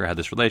and Riker had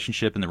this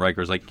relationship, and the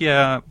Riker's like,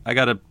 yeah, I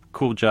got a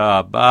cool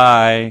job,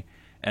 bye.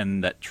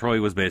 And that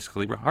Troy was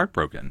basically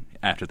heartbroken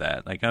after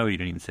that. Like, oh, you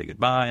didn't even say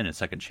goodbye. And in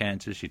Second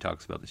Chances, she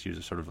talks about this. She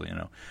was sort of,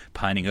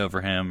 pining over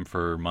him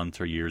for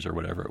months or years or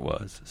whatever it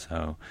was.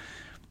 So,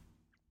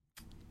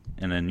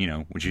 and then,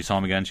 when she saw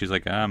him again, she's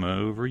like, I'm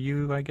over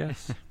you, I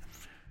guess.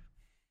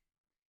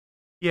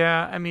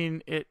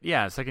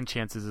 Yeah, Second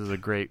Chances is a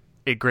great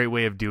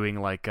way of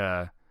doing like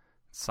a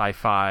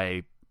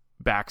sci-fi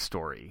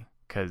backstory,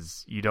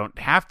 because you don't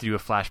have to do a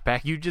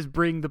flashback. You just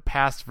bring the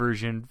past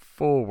version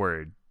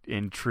forward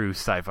in true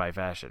sci-fi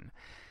fashion.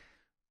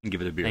 And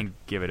give it a beard.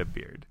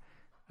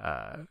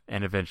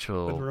 And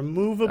eventual with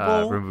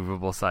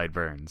removable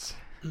sideburns.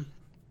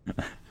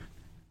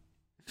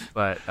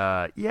 But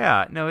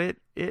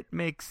it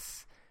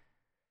makes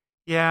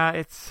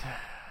it's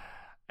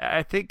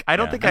I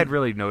don't think I'd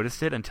really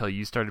noticed it until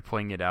you started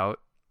pointing it out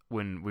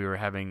when we were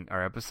having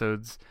our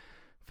episodes,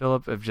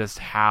 Philip, of just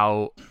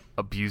how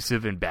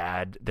abusive and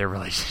bad their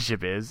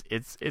relationship is.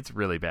 It's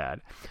really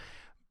bad.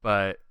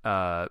 But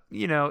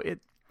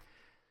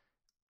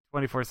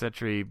 24th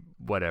century,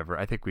 whatever.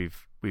 I think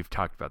we've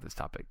talked about this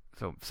topic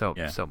so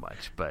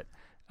much, but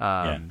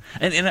and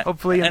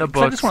hopefully in the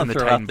books and the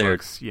Titan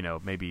books,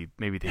 maybe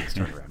things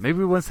turn around.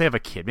 Maybe once they have a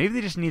kid, maybe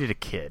they just needed a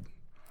kid.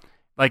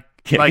 Like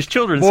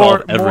children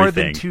solve everything. More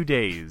than 2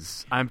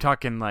 days. I'm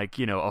talking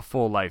a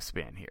full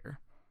lifespan here.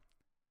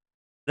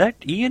 That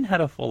Ian had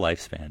a full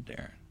lifespan,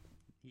 Darren.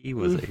 He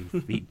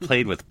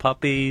played with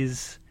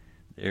puppies.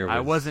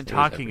 I wasn't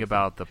talking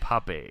about the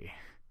puppy.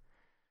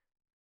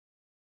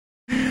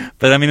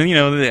 But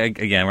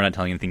again, we're not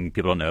telling anything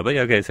people don't know. But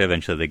okay, so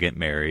eventually they get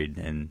married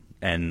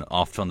and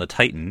off on the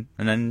Titan,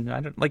 and then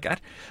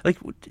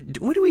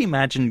what do we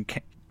imagine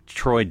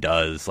Troy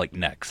does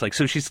next?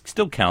 So she's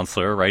still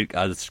counselor, right?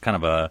 It's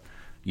kind of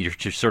you're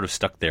sort of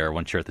stuck there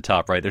once you're at the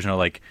top, right? There's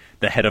no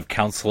the head of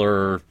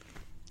counselor,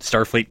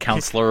 Starfleet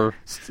counselor,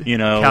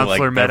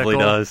 counselor medical. Beverly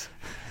does.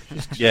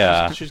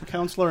 She's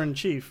counselor in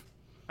chief.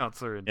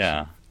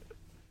 Yeah.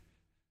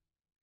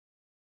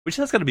 Which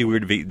that's got to be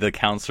weird to be the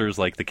counselor's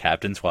the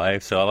captain's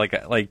wife. So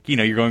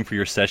you're going for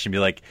your session and be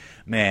like,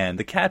 man,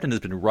 the captain has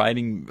been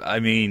writing.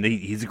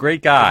 He's a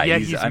great guy. Yeah,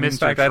 he's Mr. In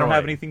fact, Troy. I don't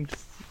have anything.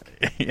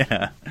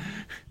 Yeah,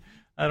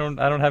 I don't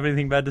have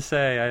anything bad to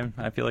say.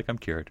 I feel like I'm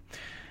cured.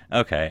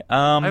 Okay.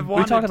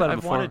 We talked about it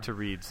before. I've wanted to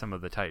read some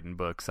of the Titan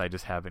books. I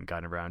just haven't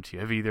gotten around to.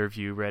 Have either of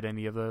you read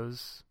any of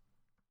those?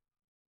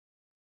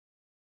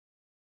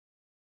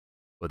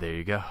 Well, there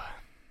you go.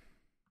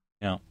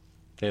 Yeah,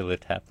 they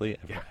lived happily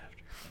ever after.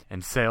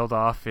 And sailed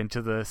off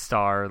into the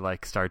star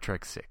like Star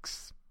Trek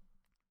 6.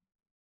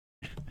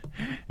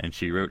 And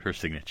she wrote her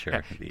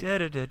signature.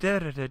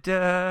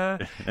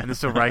 And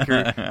so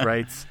Riker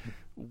writes,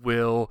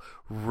 Will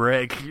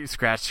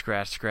scratch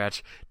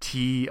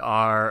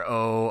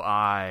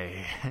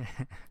TROI.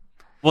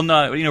 Well,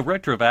 no,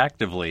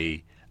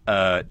 retroactively,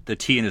 the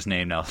T in his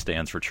name now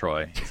stands for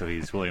Troy. So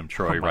he's William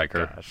Troy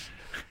Riker. Gosh.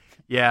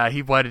 Yeah,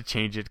 he wanted to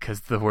change it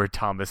because the word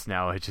Thomas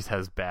now it just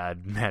has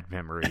bad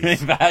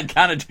memories. Bad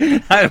kind of.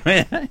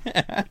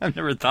 I've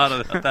never thought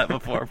about that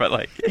before,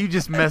 but you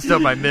just messed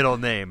up my middle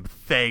name.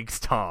 Thanks,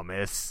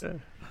 Thomas.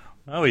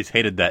 I always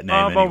hated that name.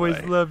 Mom anyway.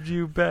 Always loved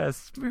you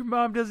best. Your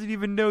mom doesn't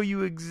even know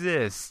you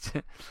exist.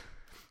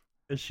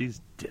 She's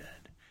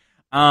dead.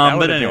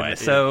 But anyway,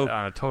 so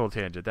on a total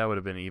tangent, that would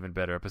have been an even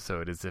better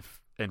episode. Is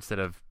if instead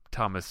of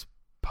Thomas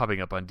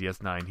popping up on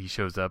DS9, he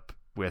shows up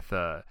with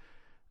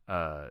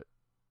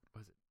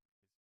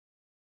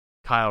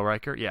Kyle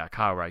Riker? Yeah,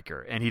 Kyle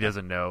Riker. And he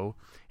doesn't know.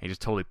 And he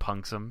just totally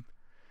punks him.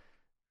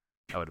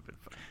 That would have been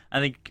fun. I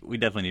think we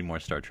definitely need more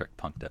Star Trek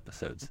punked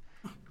episodes.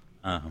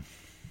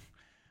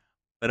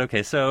 But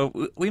okay,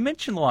 so we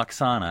mentioned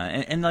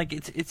Loxana, and like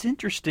it's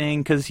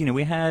interesting because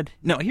we had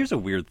here's a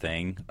weird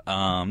thing,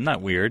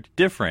 not weird,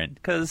 different,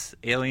 because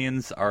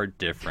aliens are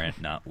different,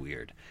 not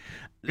weird.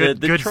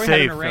 Good Troy save,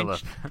 had an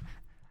arranged,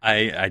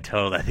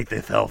 Philip. I think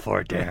they fell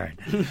for it, Darren.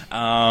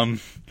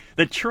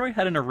 That Troy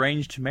had an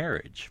arranged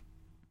marriage.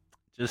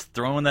 Just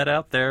throwing that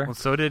out there. Well,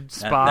 so did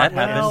Spock,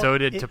 and so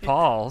did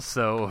T'Pol.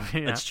 So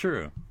That's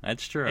true.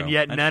 That's true. And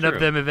yet That's none true. of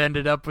them have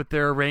ended up with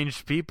their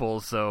arranged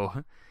people.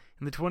 So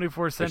in the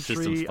 24th Their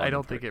system's century, I falling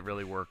don't think apart. it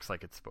really works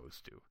like it's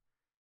supposed to.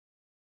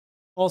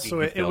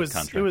 Also, it failed was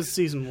contract.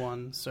 season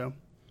 1, so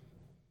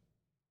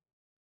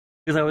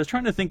Because I was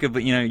trying to think of,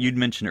 you'd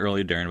mentioned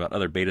earlier, Darren, about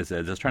other Beta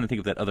Zeds. I was trying to think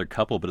of that other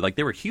couple, but like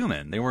they were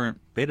human. They weren't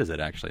Beta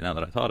Zed, actually, now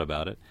that I thought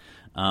about it.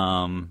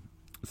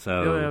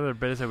 So The only other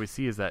bit that we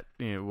see is that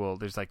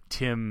there's like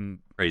Tim,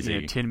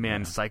 Crazy. Tin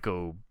Man,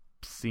 Yeah.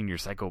 Senior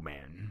Psycho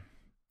Man.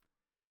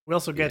 we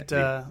also get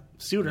the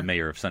Suter,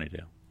 mayor of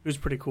Sunnydale. who's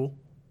pretty cool.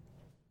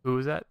 Who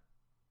was that?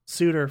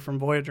 Suter from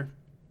Voyager.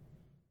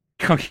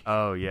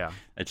 Oh yeah.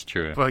 That's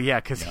true. Well, yeah,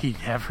 because he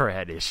never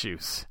had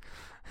issues.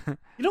 You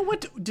know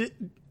what?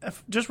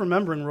 Just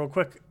remembering real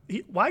quick,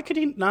 why could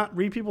he not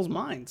read people's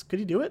minds? Could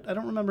he do it? I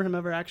don't remember him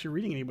ever actually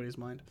reading anybody's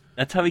mind.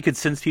 That's how he could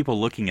sense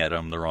people looking at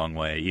him the wrong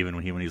way, even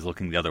when he's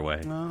looking the other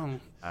way. Oh,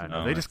 I don't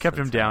know. Oh, They just that's- kept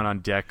him that's down how- on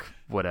deck.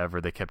 Whatever.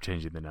 They kept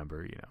changing the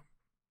number.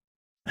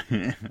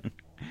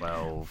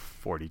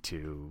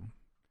 12-42.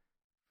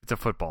 It's a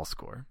football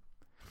score.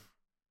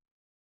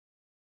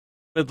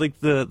 But like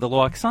the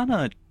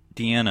Loxana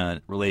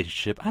Deanna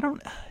relationship,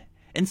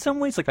 in some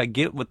ways, like I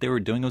get what they were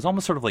doing. It was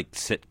almost sort of like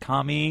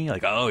sitcom-y,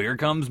 like, oh, here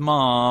comes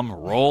mom,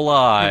 roll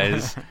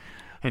eyes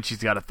And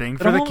she's got a thing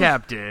But for the almost-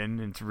 captain.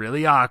 It's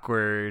really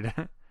awkward.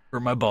 for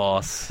my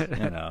boss,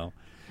 But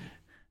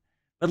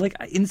like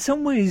in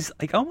some ways,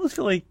 like I almost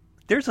feel like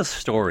there's a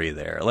story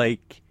there,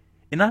 like,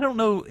 and I don't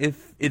know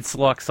if it's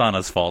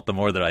Loxana's fault. The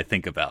more that I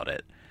think about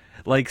it,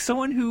 like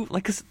someone who,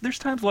 like, 'cause there's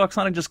times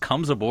Loxana just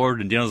comes aboard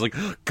and Deanna's like,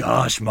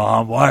 "Gosh,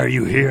 mom, why are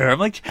you here?" I'm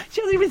like,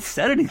 she hasn't even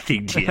said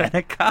anything,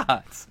 Deanna.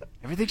 God.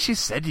 Everything she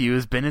said to you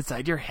has been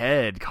inside your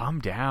head. Calm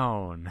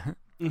down.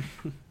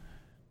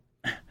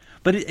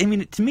 But I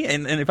mean, to me,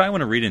 and if I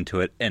want to read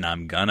into it, and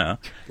I'm gonna,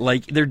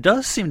 like, there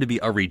does seem to be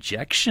a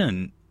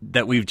rejection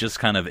that we've just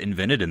kind of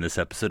invented in this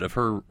episode of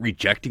her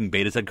rejecting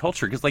Beta Z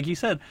culture. Because, like you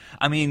said,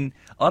 I mean,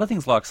 a lot of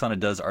things Loxana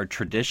does are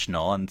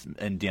traditional, and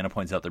Deanna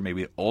points out there may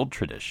be old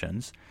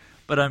traditions.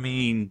 But I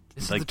mean,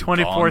 This like is the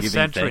 24th gong-giving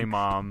century, thing.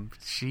 Mom.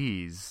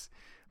 Jeez.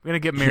 I'm going to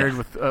get married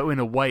with in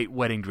a white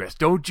wedding dress.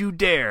 Don't you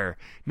dare.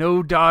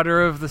 No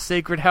daughter of the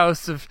sacred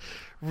house of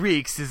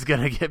Reeks is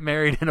going to get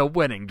married in a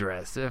wedding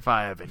dress, if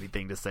I have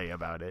anything to say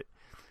about it.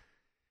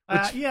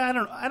 yeah, I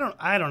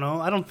don't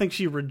know. I don't think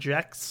she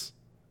rejects.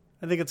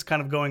 I think it's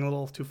kind of going a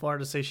little too far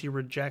to say she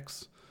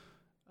rejects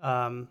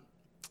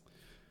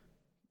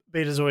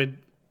Betazoid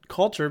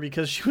culture,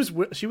 because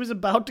she was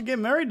about to get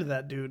married to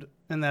that dude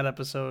in that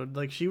episode.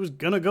 Like, she was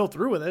gonna go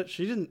through with it.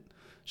 She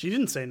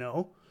didn't say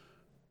no.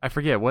 I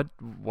forget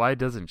why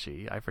doesn't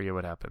she? I forget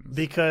what happens.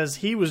 Because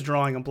he was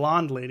drawing a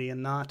blonde lady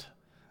and not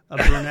a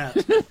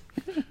brunette.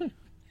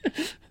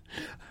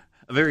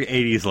 A very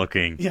 80s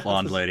looking Yeah.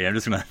 blonde lady. I'm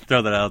just going to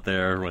throw that out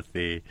there with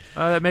the.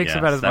 That makes Yes,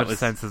 about as that much was-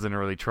 sense as an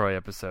early Troy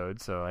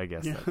episode, so I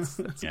guess Yeah.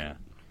 that's Yeah.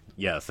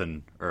 Yes,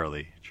 and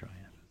early Troy.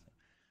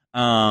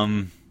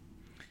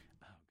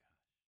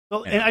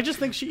 Well, and I just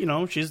think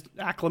she's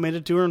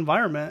acclimated to her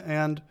environment,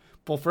 and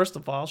well, first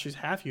of all, she's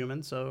half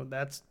human, so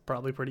that's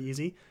probably pretty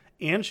easy.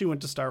 And she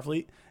went to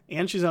Starfleet,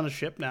 and she's on a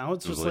ship now.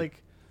 It's just Absolutely.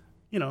 like,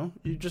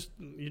 you just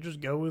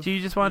go with. she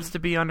just wants to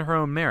be on her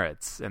own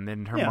merits, and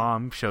then her Yeah.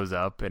 mom shows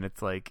up, and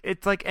it's like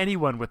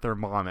anyone with their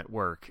mom at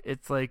work.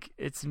 It's like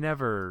it's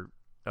never.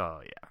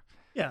 Oh yeah.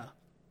 Yeah.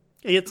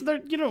 Hey, it's there.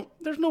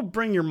 There's no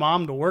bring your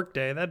mom to work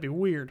day. That'd be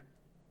weird.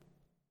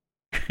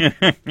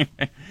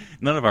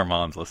 None of our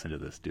moms listen to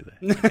this, do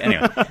they?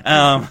 Anyway,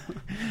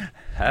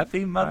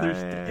 happy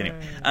Mother's Day. Anyway,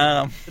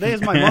 Today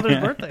is my mother's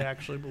birthday,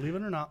 actually. Believe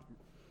it or not,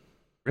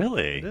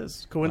 really? it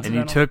is And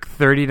coincidental. you took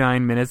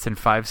 39 minutes and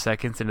 5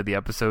 seconds into the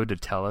episode to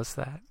tell us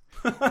that?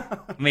 I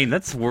mean,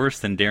 that's worse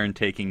than Darren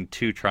taking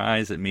 2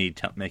 tries at me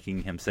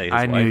making him say his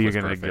I wife knew you was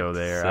were going to perfect, go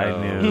there.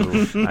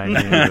 so-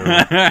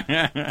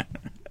 I knew.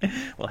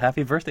 Well,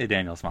 happy birthday,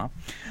 Daniel's mom.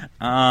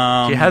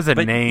 She has a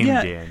but name,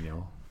 yeah.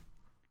 Daniel.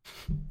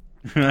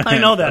 I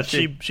know that Does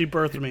she? she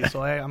birthed me,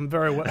 so I'm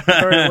very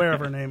aware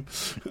of her name.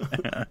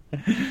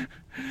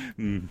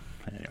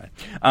 Anyway,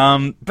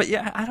 but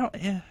yeah, I don't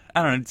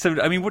know.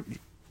 So, I mean, what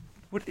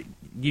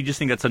you just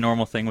think that's a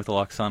normal thing with the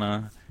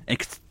Loxana? And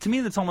 'cause to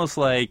me, that's almost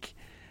like,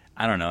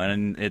 I don't know,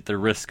 and at the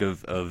risk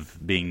of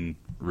being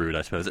rude,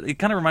 I suppose, it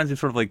kind of reminds me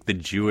sort of like the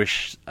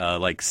Jewish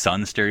like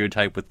son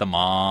stereotype with the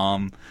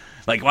mom.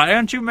 Like, why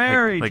aren't you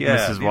married? Like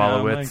yet? Mrs. You know,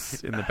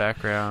 Wallowitz like- in the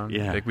background.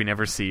 Yeah. Like we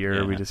never see her.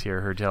 Yeah. We just hear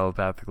her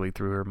telepathically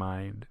through her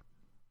mind.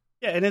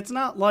 Yeah, and it's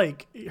not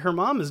like her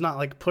mom is not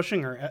like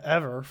pushing her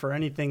ever for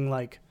anything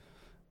like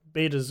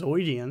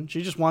Betazoidian.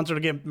 She just wants her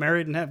to get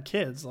married and have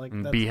kids. Like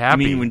And that's, be I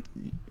happy. mean,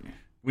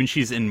 When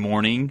she's in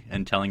mourning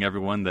and telling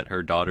everyone that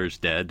her daughter's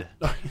dead.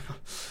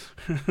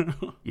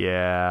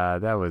 Yeah,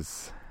 that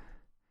was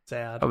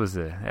sad. That was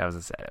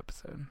a sad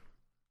episode.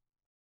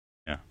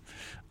 Yeah.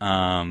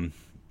 No.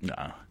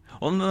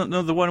 Well,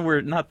 no, the one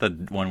where, not the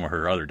one where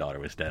her other daughter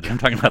was dead. I'm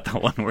talking about the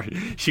one where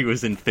she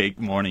was in fake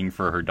mourning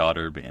for her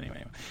daughter. But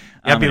anyway.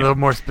 Be a little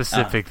more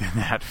specific than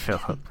that,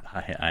 Philip.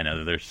 I know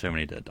that there's so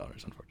many dead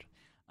daughters, unfortunately.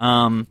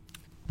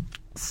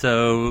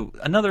 So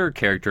another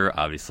character,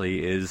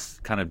 obviously, is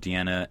kind of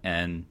Deanna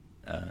and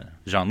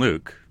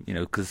Jean-Luc,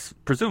 because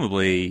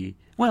presumably,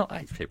 well,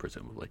 I say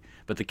presumably,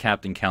 but the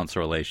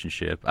captain-council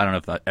relationship, I don't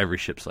know if every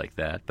ship's like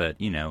that, but,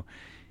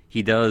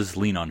 he does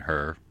lean on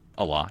her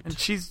a lot. And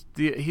he's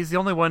the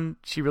only one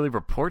she really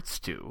reports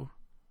to.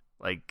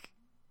 Like,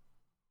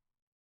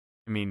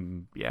 I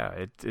mean,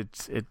 yeah,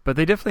 but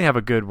they definitely have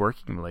a good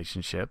working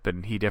relationship,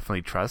 and he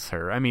definitely trusts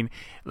her. I mean,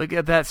 look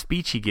at that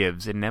speech he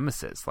gives in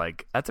Nemesis.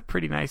 Like, that's a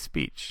pretty nice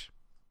speech.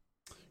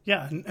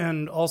 Yeah,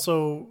 and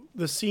also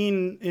the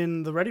scene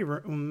in the ready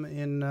room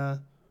in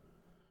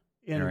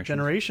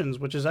Generations,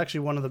 which is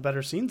actually one of the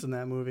better scenes in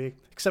that movie,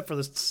 except for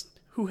this,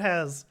 who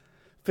has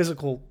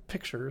physical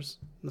pictures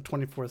in the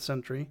 24th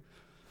century.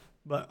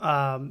 But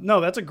no,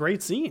 that's a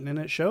great scene, and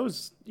it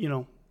shows,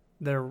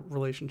 their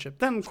relationship.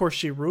 Then, of course,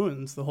 she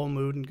ruins the whole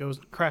mood and goes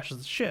and crashes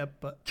the ship,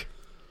 but...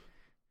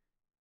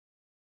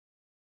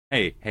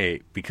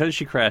 Hey, because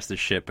she crashed the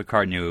ship,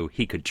 Picard knew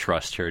he could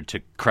trust her to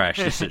crash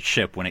the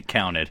ship when it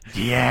counted.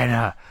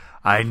 Deanna,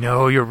 I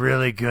know you're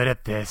really good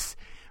at this.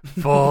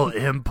 Full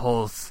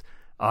impulse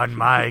on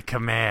my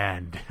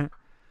command.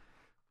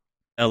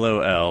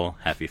 LOL,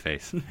 happy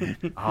face.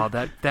 Oh,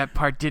 that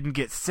part didn't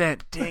get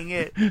sent. Dang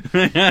it.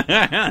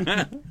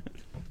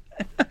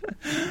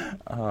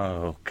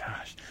 Oh,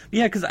 gosh.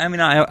 Yeah, because,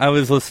 I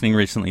was listening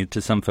recently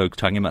to some folks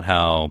talking about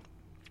how,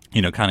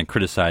 kind of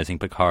criticizing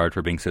Picard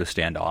for being so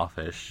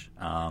standoffish,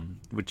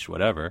 which,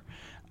 whatever.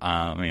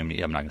 I'm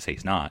not going to say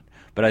he's not.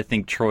 But I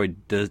think Troy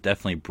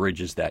definitely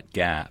bridges that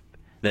gap.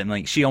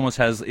 That, she almost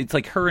has... It's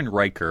like her and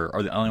Riker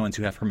are the only ones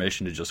who have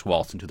permission to just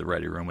waltz into the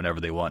ready room whenever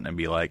they want and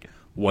be like,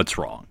 what's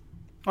wrong?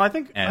 I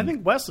think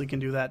Wesley can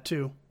do that,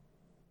 too.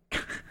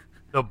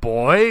 The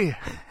boy?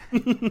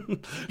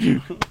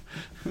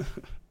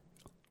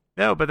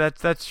 No, but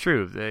that's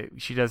true.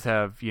 She does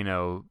have,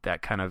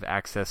 that kind of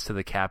access to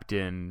the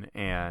captain,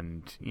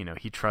 and,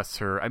 he trusts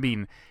her. I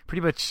mean,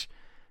 pretty much,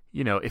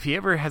 if he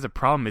ever has a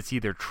problem, it's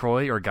either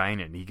Troy or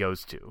Guinan he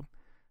goes to.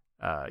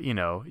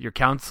 Your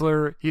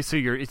counselor, it's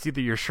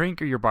either your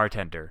shrink or your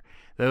bartender.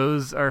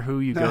 Those are who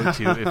you go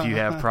to if you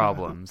have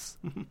problems.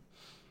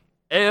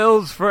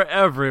 Ales for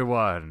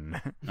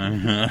everyone. Too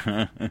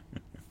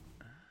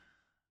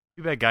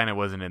bad Guinan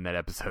wasn't in that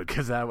episode,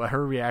 because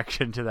her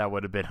reaction to that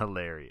would have been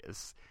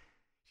hilarious.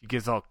 She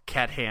gives all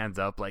cat hands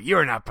up like,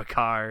 you're not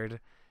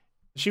Picard.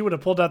 She would have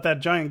pulled out that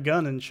giant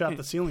gun and shot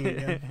the ceiling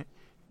again.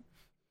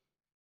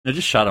 They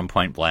just shot him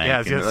point blank. Yeah, I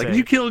was gonna say.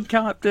 You killed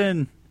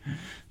Captain.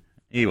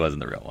 He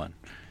wasn't the real one.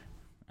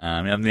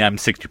 I'm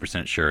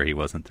 60% sure he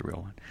wasn't the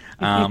real one.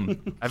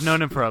 I've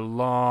known him for a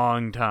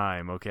long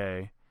time,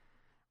 okay?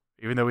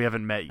 Even though we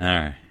haven't met yet,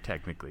 right.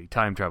 Technically.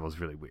 Time travel is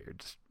really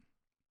weird.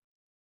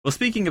 Well,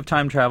 speaking of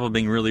time travel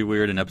being really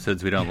weird in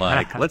episodes we don't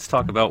like, let's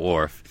talk about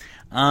Worf.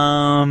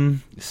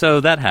 So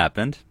that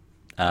happened.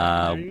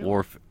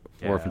 Worf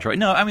and Troy.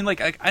 No, I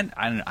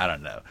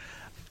don't know.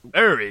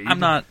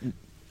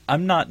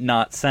 I'm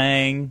not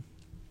saying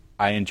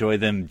I enjoy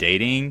them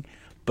dating,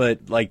 but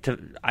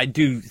I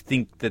do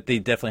think that they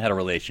definitely had a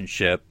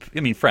relationship.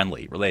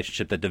 Friendly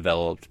relationship that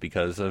developed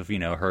because of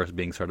her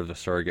being sort of a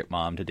surrogate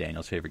mom to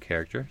Daniel's favorite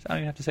character. I don't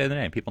even have to say the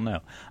name; people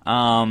know.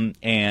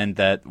 And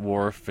that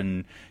Worf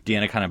and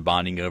Deanna kind of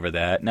bonding over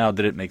that. Now,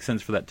 did it make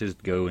sense for that to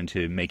go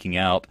into making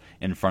out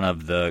in front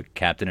of the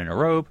captain in a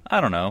robe? I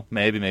don't know.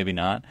 Maybe, maybe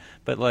not.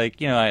 But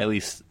at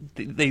least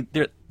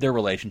their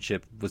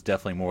relationship was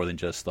definitely more than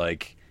just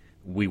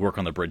we work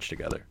on the bridge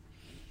together.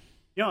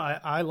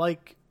 I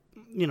like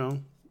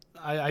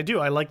I do.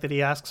 I like that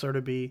he asks her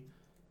to be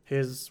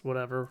his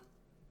whatever,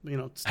 I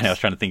know, I was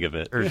trying to think of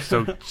it. Or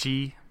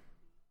Sochi.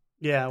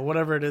 Yeah,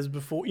 whatever it is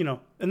before,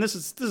 and this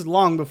is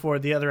long before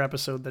the other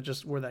episode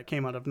where that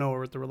came out of nowhere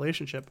with the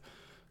relationship.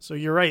 So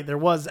you're right. There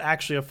was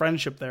actually a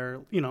friendship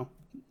there,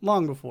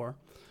 long before.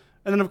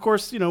 And then of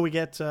course, we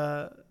get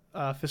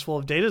Fistful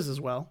of Datas as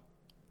well.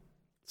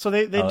 So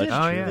they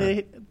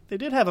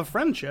did have a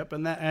friendship,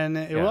 and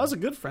it was a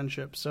good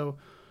friendship. So,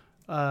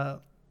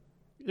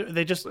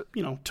 they just,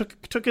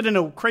 took it in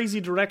a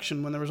crazy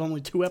direction when there was only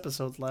 2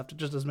 episodes left. It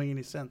just doesn't make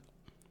any sense.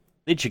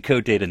 They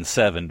Chakotayed in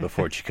 7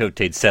 before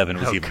Chakotayed 7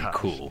 was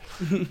cool.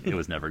 It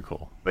was never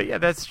cool. But yeah,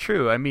 that's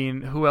true.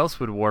 Who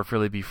else would Worf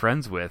really be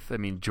friends with?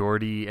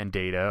 Geordi and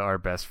Data are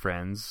best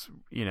friends,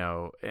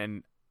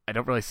 and I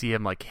don't really see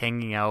him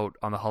hanging out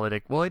on the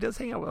holodeck. Well, he does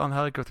hang out on the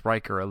holodeck with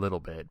Riker a little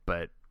bit,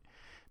 but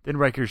then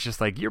Riker's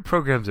just like, your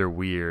programs are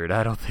weird.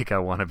 I don't think I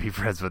want to be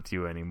friends with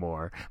you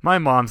anymore. My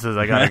mom says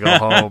I gotta go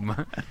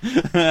home.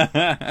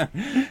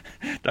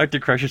 Dr.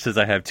 Crusher says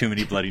I have too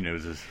many bloody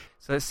noses.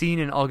 So that scene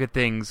in All Good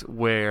Things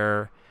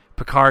where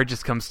Picard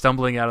just comes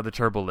stumbling out of the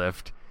turbo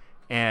lift,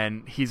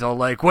 and he's all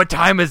like, "What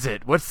time is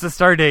it? What's the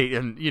star date?"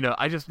 And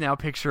I just now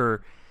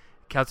picture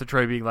Captain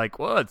Troy being like,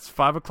 "Well, it's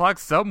 5:00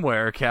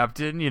 somewhere,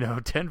 Captain.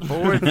 10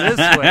 forward this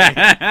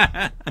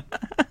way."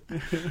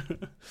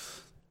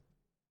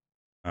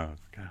 Oh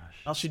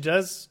gosh. Well, she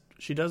does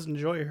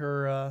enjoy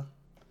her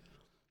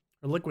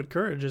liquid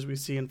courage, as we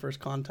see in First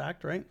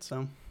Contact, right?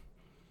 So.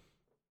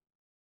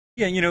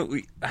 Yeah,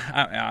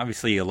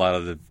 obviously a lot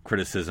of the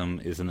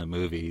criticism is in the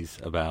movies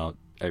about,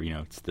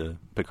 it's the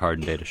Picard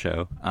and Data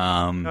show.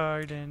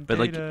 Picard and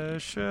Data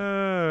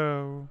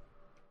show.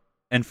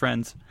 And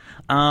Friends.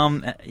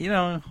 I'm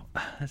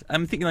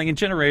thinking, like, in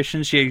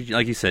Generations, she,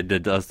 like you said,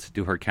 does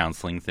do her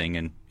counseling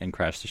thing and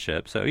crash the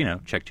ship. So,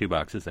 check 2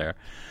 boxes there.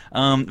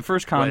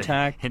 First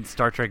Contact. In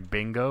Star Trek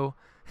Bingo?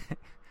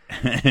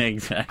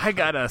 Exactly. I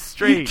got a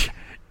straight.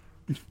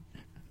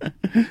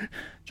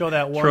 Joe,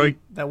 that Troy.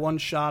 one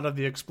shot of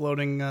the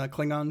exploding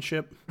Klingon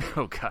ship.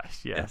 Oh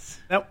gosh, yes.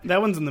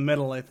 That one's in the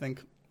middle, I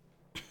think.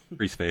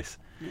 Free space.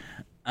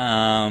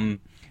 And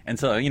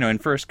so, in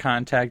First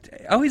Contact,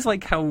 I always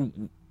like how,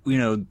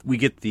 we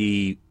get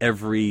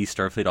every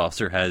Starfleet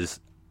officer has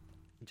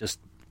just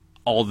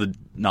all the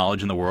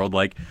knowledge in the world.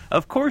 Like,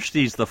 of course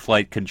she's the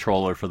flight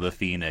controller for the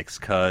Phoenix,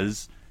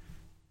 'cause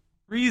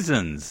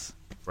reasons.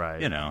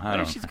 Right. I don't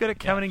know. She's good at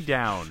counting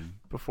down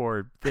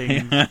before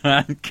things.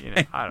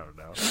 Okay. I don't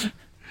know.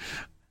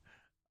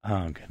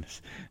 Oh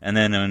goodness! And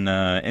then in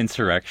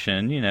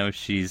Insurrection,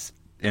 she's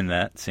in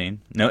that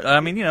scene. No, I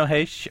mean,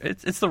 hey,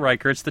 it's the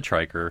Riker, it's the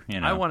Triker.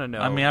 I want to know.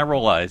 I mean, I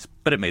roll eyes,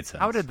 but it made sense.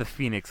 How did the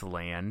Phoenix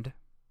land?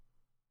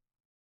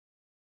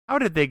 How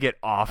did they get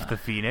off the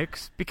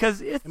Phoenix?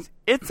 Because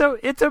it's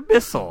a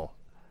missile.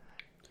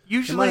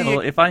 Usually,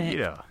 if I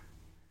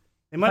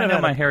They might have know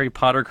had my Harry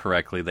Potter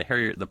correctly,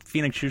 the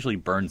Phoenix usually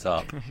burns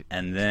up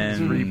and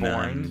then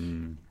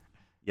reborn.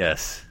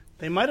 Yes.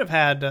 They might have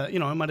had, it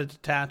might have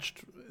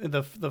detached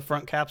the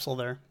front capsule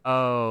there.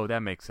 Oh,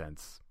 that makes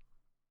sense.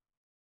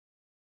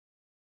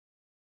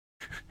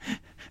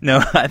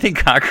 No, I think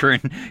Cochrane,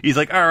 he's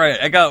like, all right,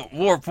 I got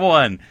warp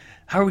 1.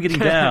 How are we getting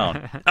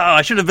down? Oh,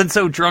 I should have been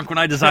so drunk when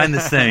I designed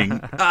this thing.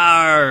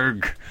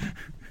 Arg!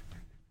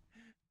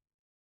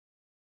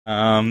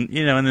 And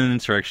then in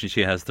Insurrection,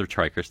 she has the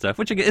Triker stuff,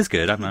 which is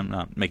good. I'm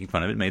not making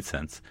fun of it. It made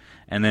sense.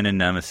 And then in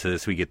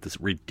Nemesis, we get this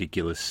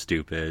ridiculous,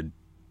 stupid,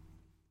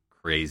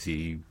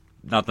 crazy,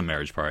 not the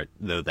marriage part,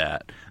 though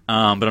that.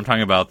 But I'm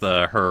talking about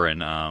her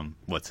and,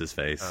 what's his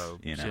face? Oh,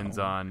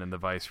 Shinzon and the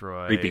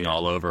Viceroy. Creeping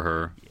all over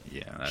her.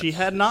 Yeah. She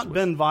had not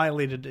been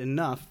violated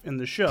enough in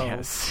the show.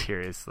 Yeah,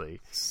 seriously.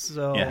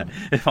 So. Yeah.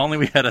 If only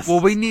we had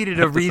we needed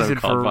a reason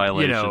for,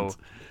 violations.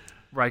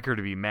 Riker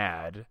to be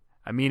mad.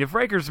 I mean, if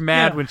Riker's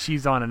mad when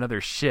she's on another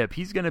ship,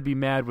 he's going to be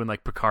mad when,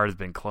 Picard's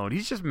been cloned.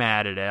 He's just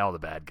mad at all the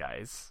bad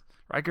guys.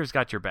 Riker's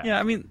got your back. Yeah,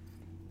 I mean,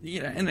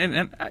 and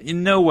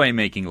in no way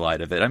making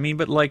light of it. I mean,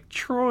 but,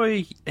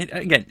 Troy,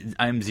 again,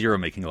 I'm zero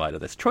making light of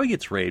this. Troy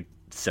gets raped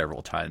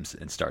several times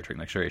in Star Trek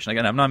Next Generation.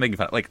 Again, I'm not making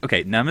fun of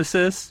okay,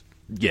 Nemesis,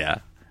 yeah,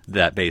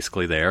 that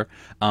basically there.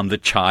 The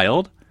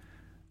child,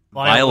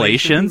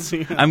 violations.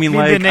 I mean,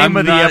 the name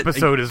of the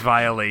episode is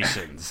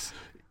Violations.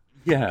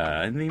 Yeah,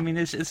 I mean,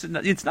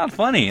 it's not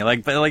funny.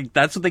 But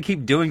that's what they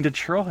keep doing to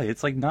Troy.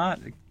 It's not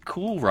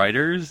cool,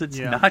 writers. It's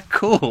not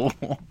cool.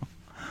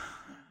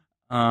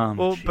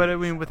 But I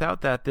mean, without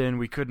that, then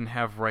we couldn't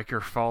have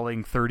Riker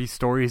falling 30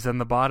 stories on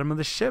the bottom of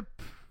the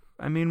ship.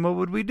 I mean, what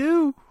would we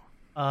do?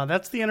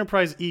 That's the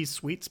Enterprise E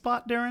sweet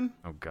spot, Darren.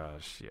 Oh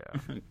gosh,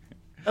 yeah.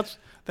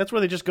 That's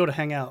where they just go to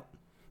hang out.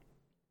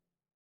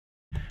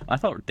 I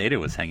thought Data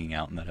was hanging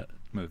out in that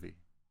movie.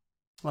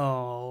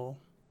 Oh,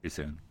 Too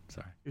soon.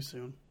 Sorry. too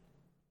soon.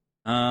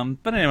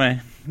 But anyway,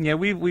 yeah,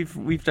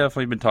 we've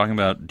definitely been talking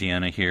about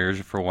Deanna here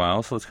for a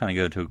while, so let's kind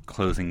of go to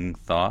closing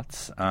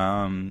thoughts.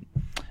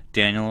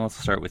 Daniel, let's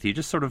start with you.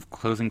 Just sort of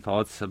closing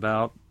thoughts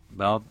about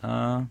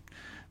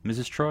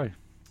Mrs. Troy.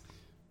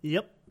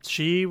 Yep,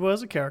 she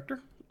was a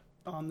character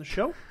on the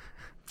show.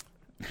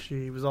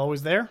 She was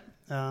always there.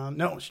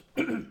 No,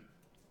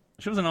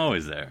 She wasn't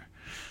always there.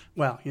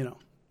 Well,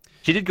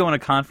 She did go on a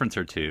conference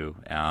or two,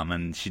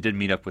 and she did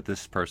meet up with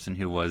this person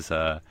who was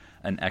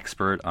an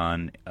expert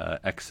on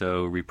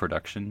exo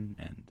reproduction.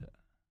 And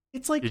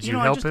it's like, did you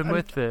help him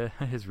with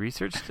his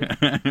research?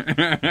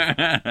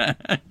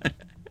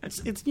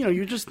 It's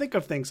you just think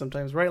of things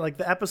sometimes, right? Like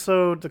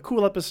the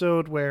cool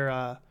episode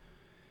where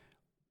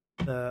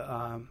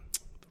the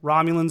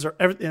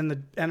Romulans and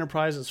the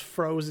Enterprise is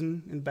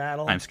frozen in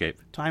battle.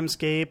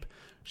 Timescape.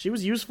 She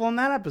was useful in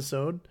that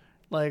episode.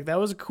 That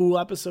was a cool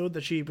episode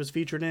that she was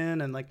featured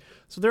in, and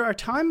so there are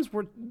times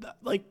where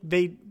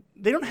they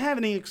don't have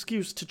any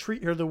excuse to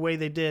treat her the way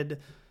they did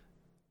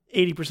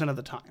 80% of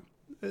the time.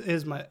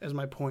 Is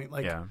my point.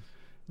 Yeah.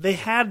 They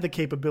had the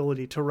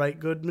capability to write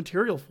good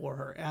material for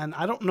her, and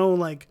I don't know,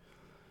 the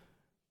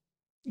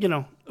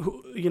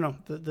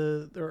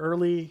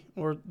early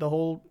or the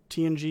whole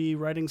TNG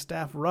writing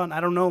staff run. I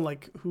don't know,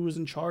 who was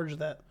in charge of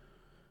that.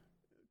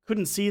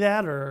 Couldn't see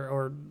that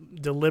or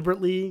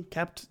deliberately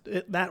kept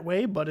it that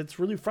way, but it's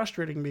really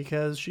frustrating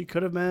because she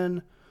could have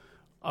been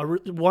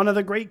one of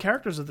the great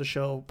characters of the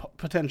show,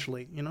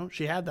 potentially. You know,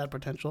 she had that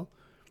potential.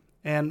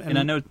 And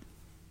I know.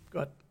 Go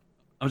ahead.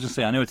 I was just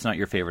saying, I know it's not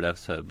your favorite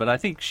episode, but I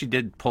think she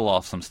did pull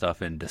off some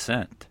stuff in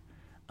Descent,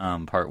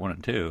 part 1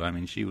 and 2. I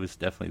mean, she was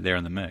definitely there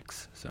in the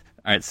mix. So,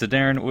 all right, so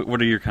Darren,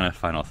 what are your kind of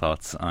final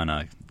thoughts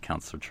on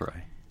Counselor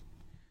Troy?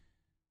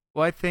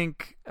 Well, I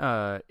think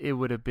it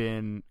would have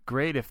been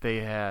great if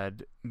they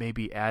had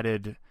maybe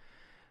added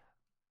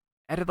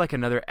like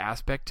another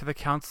aspect to the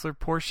counselor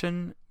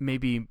portion.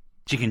 Maybe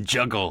she can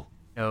juggle.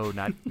 No,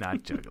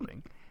 not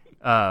juggling.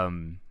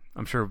 I'm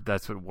sure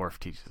that's what Worf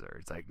teaches her.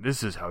 It's like,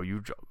 this is how you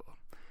juggle.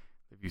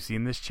 Have you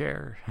seen this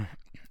chair?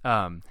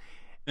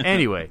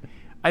 Anyway,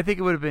 I think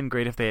it would have been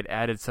great if they had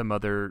added some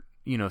other,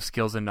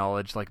 skills and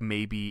knowledge, like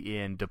maybe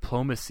in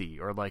diplomacy,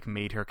 or like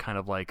made her kind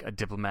of like a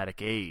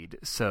diplomatic aide.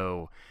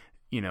 So,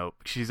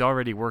 she's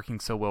already working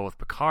so well with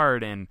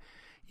Picard, and,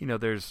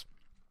 there's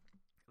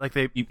like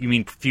they... You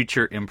mean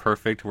Future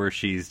Imperfect, where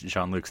she's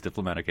Jean-Luc's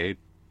diplomatic aide?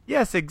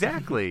 Yes,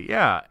 exactly.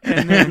 Yeah.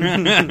 And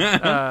then,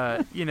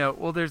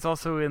 well, there's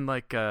also in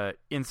like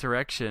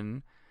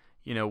Insurrection,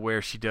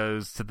 where she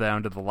goes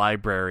down to the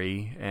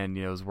library and,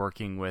 is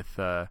working with,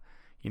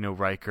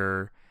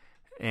 Riker,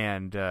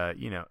 and,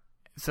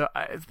 so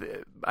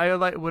I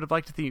would have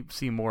liked to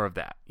see more of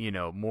that,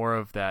 more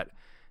of that,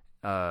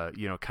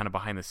 kind of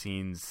behind the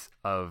scenes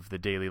of the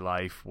daily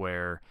life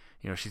where,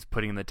 she's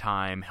putting in the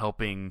time,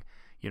 helping,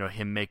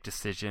 him make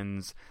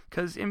decisions.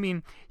 Because, I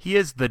mean, he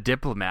is the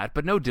diplomat,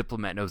 but no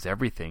diplomat knows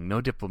everything. No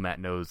diplomat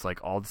knows,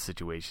 like, all the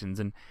situations.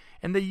 And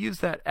they use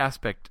that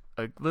aspect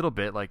a little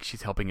bit, like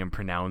she's helping him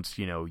pronounce,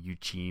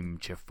 Yuchim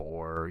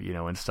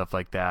Chifor, and stuff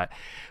like that.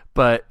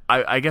 But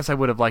I guess I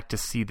would have liked to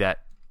see that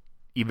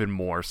even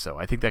more so.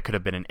 I think that could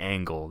have been an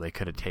angle they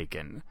could have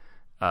taken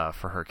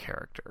for her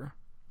character.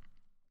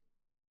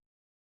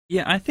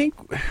 Yeah, I think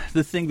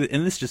the thing that,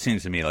 and this just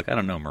seems to me, like, I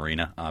don't know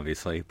Marina,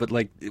 obviously, but,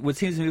 like, what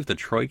seems to me with the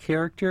Troy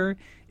character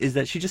is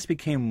that she just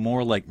became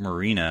more like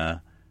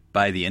Marina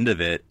by the end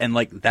of it, and,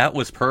 like, that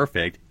was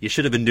perfect. You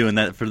should have been doing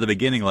that from the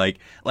beginning. Like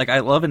I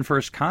love in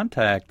First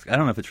Contact, I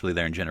don't know if it's really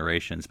there in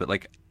Generations, but,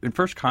 like, in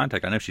First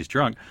Contact, I know she's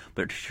drunk,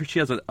 but she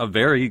has a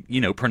very,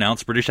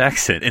 pronounced British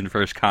accent in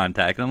First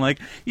Contact, and I'm like,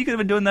 you could have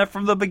been doing that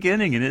from the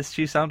beginning, and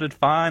she sounded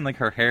fine. Like,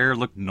 her hair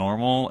looked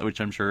normal,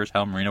 which I'm sure is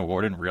how Marina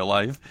wore it in real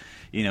life,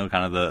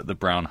 kind of the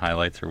brown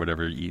highlights or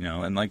whatever,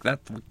 and, like, that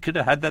could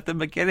have had that at the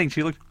beginning.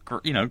 She looked,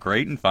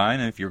 great and fine,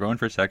 and if you're going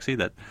for sexy,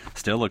 that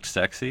still looked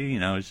sexy,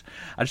 I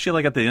just feel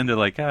like at the end of,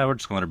 like, we're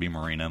just going to let her be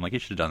Marina. I'm like, you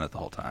should have done that the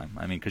whole time.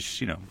 I mean, because,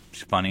 she's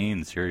funny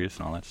and serious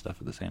and all that stuff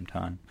at the same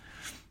time.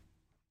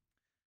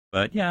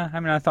 But, yeah, I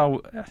mean, I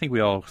think we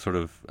all sort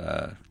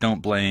of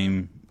don't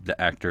blame the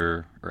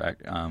actor or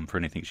for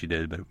anything she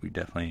did, but we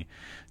definitely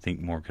think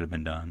more could have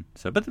been done.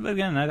 So, but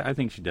again, I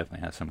think she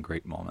definitely has some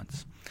great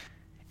moments.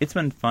 It's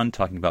been fun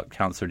talking about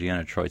Counselor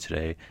Deanna Troi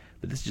today,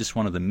 but this is just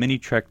one of the many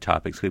Trek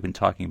topics we've been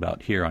talking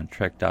about here on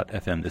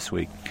Trek.fm this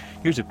week.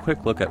 Here's a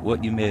quick look at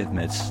what you may have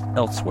missed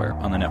elsewhere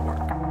on the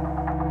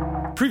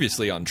network.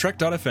 Previously on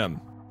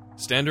Trek.fm,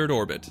 Standard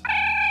Orbit.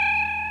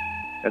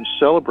 And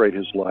celebrate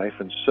his life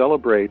and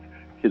celebrate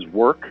his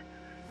work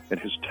and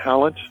his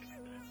talent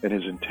and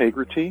his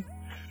integrity.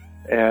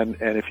 And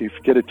if you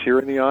get a tear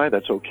in the eye,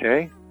 that's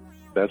okay.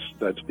 That's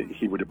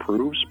he would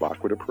approve,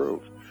 Spock would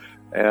approve.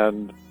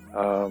 And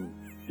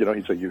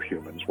he'd say, you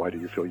humans, why do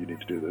you feel you need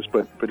to do this?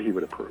 But he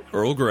would approve.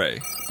 Earl Grey.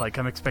 Like,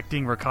 I'm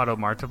expecting Ricardo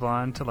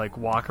Martaban to, like,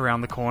 walk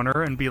around the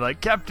corner and be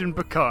like, Captain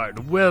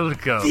Picard,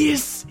 welcome.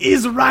 This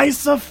is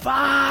Risa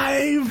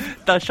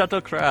 5! The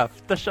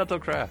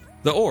shuttlecraft.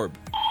 The Orb.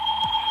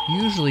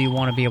 Usually you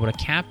want to be able to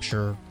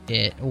capture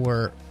it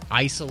or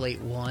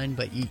isolate one,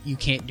 but you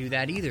can't do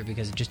that either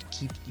because it just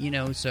keeps,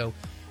 so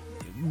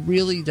it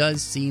really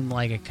does seem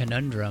like a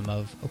conundrum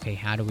of, okay,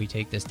 how do we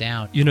take this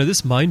down?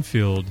 This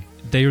minefield,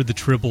 they are the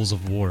tribbles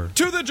of war.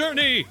 To the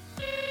journey!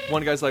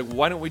 One guy's like,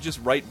 why don't we just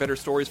write better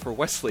stories for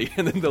Wesley?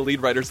 And then the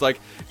lead writer's like,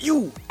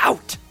 you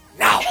out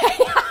now!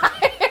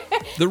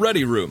 The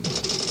Ready Room.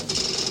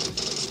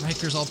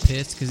 Riker's all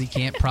pissed because he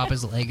can't prop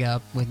his leg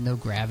up with no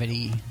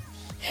gravity.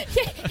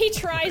 He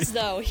tries,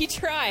 though. He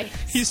tries.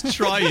 He's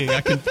trying. I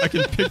can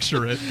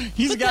picture it.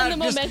 But then the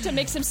momentum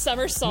makes him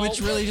somersault.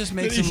 Which really just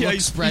makes him look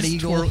spread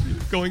eagle.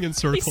 Going in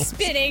circles. He's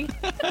spinning.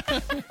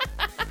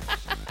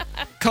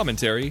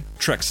 Commentary,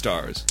 Trek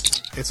Stars.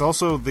 It's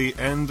also the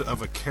end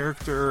of a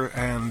character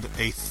and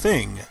a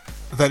thing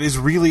that is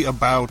really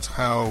about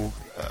how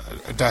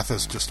death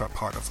is just a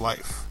part of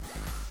life.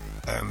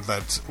 And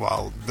that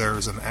while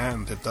there's an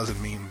end, it doesn't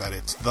mean that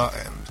it's the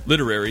end.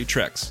 Literary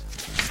Treks.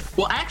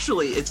 Well,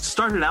 actually, it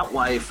started out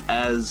life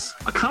as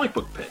a comic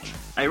book pitch.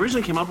 I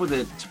originally came up with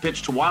it to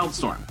pitch to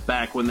Wildstorm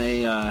back when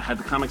they had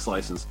the comics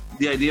license.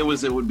 The idea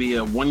was it would be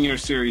a one-year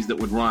series that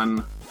would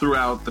run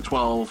throughout the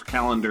 12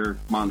 calendar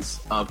months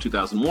of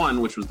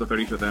 2001, which was the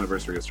 35th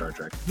anniversary of Star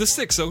Trek. The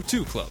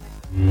 602 Club.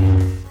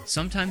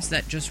 Sometimes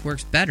that just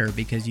works better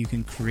because you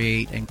can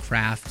create and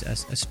craft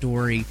a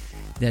story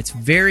that's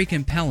very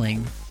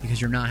compelling because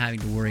you're not having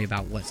to worry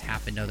about what's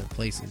happened to other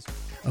places.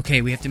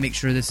 Okay, we have to make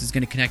sure this is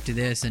going to connect to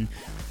this, and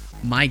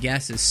My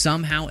guess is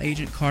somehow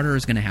Agent Carter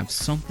is going to have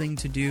something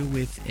to do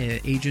with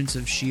Agents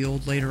of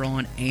S.H.I.E.L.D. later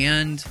on,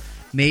 and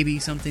maybe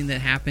something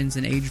that happens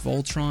in Age of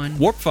Ultron.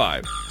 Warp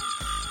 5.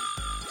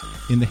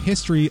 In the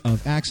history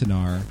of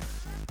Axanar,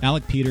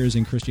 Alec Peters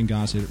and Christian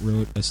Gossett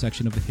wrote a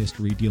section of the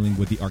history dealing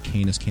with the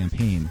Arcanus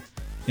campaign.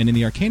 And in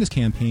the Arcanus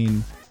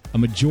campaign, a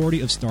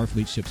majority of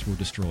Starfleet ships were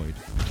destroyed.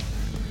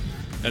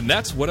 And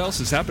that's what else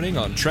is happening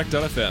on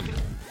Trek.fm.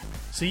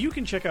 So you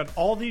can check out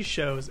all these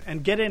shows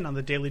and get in on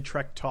the Daily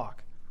Trek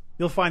Talk.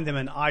 You'll find them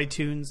in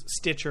iTunes,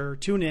 Stitcher,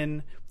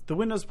 TuneIn, the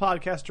Windows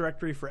Podcast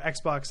Directory for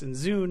Xbox and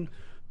Zune,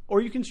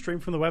 or you can stream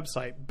from the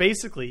website.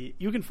 Basically,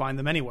 you can find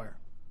them anywhere.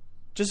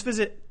 Just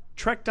visit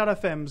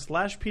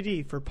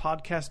trek.fm/PD for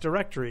Podcast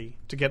Directory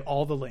to get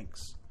all the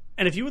links.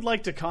 And if you would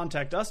like to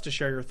contact us to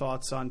share your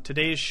thoughts on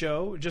today's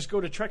show, just go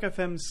to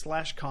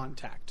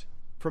trekfm/contact.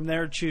 From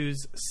there,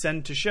 choose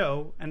Send to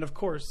Show, and of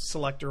course,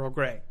 select Earl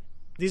Grey.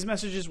 These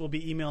messages will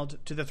be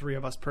emailed to the three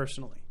of us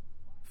personally.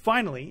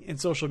 Finally, in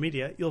social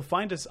media, you'll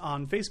find us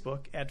on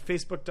Facebook at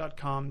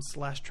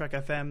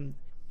facebook.com/trekfm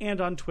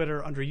and on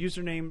Twitter under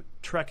username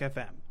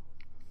TrekFM.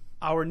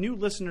 Our new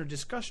listener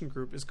discussion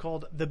group is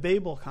called The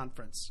Babel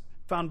Conference,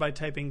 found by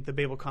typing The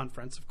Babel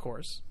Conference, of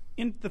course,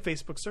 in the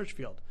Facebook search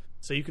field,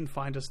 so you can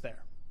find us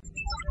there.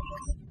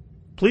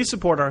 Please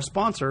support our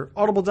sponsor,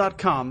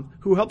 Audible.com,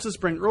 who helps us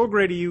bring Earl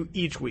Grey to you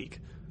each week.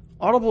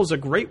 Audible is a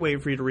great way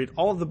for you to read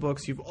all of the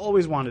books you've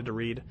always wanted to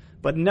read,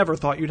 but never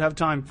thought you'd have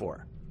time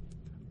for.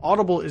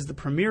 Audible is the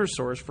premier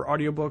source for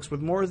audiobooks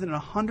with more than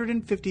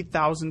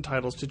 150,000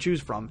 titles to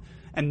choose from,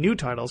 and new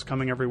titles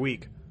coming every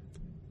week.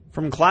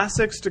 From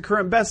classics to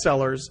current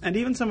bestsellers, and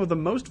even some of the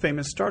most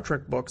famous Star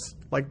Trek books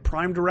like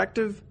Prime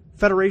Directive,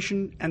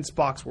 Federation, and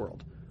Spock's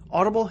World,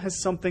 Audible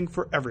has something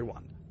for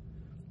everyone.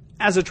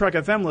 As a Trek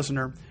FM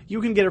listener,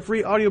 you can get a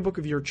free audiobook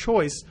of your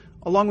choice,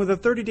 along with a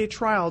 30-day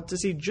trial to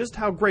see just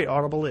how great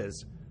Audible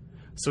is.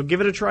 So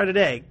give it a try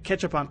today,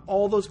 catch up on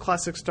all those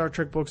classic Star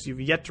Trek books you've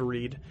yet to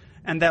read,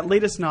 and that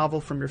latest novel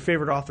from your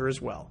favorite author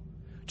as well.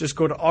 Just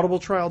go to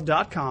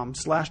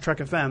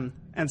audibletrial.com/trekfm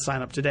and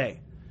sign up today.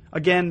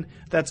 Again,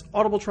 that's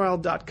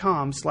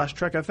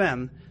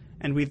audibletrial.com/trekfm,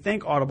 and we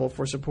thank Audible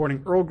for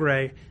supporting Earl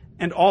Grey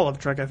and all of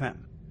Trek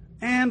FM.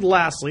 And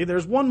lastly,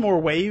 there's one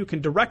more way you can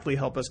directly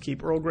help us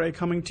keep Earl Grey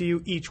coming to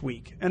you each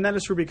week, and that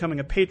is for becoming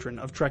a patron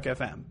of Trek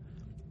FM.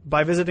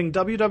 By visiting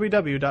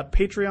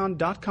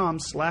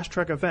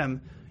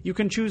www.patreon.com/trekfm, you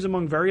can choose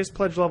among various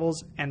pledge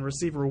levels and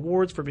receive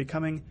rewards for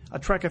becoming a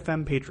Trek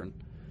FM patron.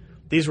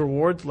 These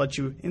rewards let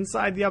you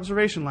inside the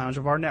observation lounge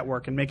of our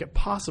network and make it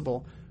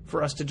possible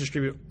for us to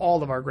distribute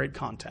all of our great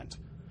content.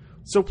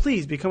 So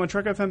please become a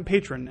Trek FM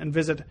patron and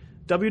visit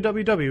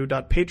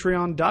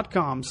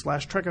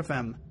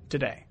www.patreon.com/trekfm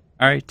today.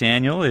 All right,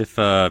 Daniel, if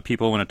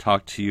people want to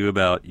talk to you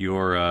about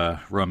your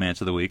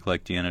romance of the week,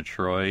 like Deanna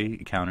Troi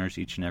encounters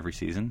each and every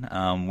season,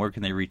 where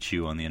can they reach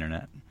you on the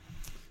internet?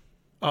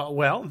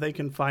 Well, they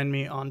can find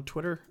me on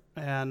Twitter,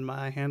 and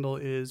my handle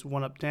is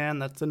 1UpDan.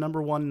 That's the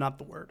number 1, not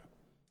the word.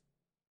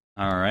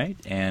 All right,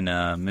 and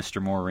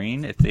Mr.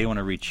 Maureen, if they want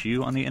to reach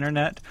you on the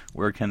internet,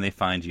 where can they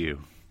find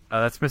you?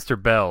 That's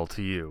Mr. Bell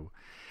to you.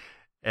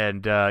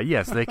 And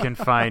yes, they can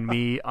find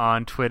me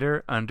on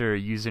Twitter under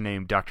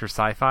username Dr.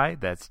 Sci-Fi.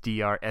 That's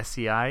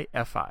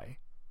DRSCIFI.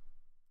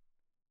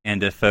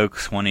 And if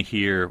folks want to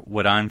hear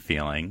what I'm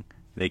feeling,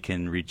 they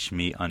can reach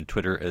me on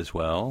Twitter as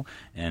well.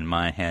 And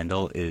my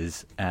handle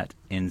is at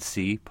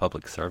NC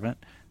Public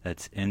Servant.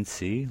 That's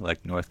NC,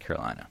 like North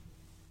Carolina.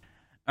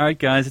 All right,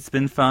 guys, it's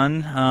been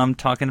fun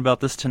talking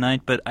about this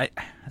tonight, but I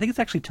think it's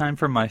actually time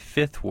for my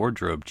 5th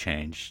wardrobe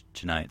change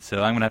tonight.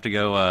 So I'm going to have to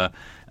go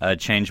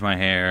change my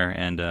hair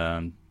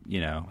and,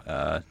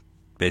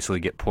 basically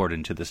get poured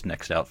into this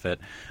next outfit.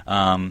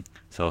 So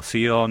I'll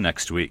see you all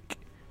next week.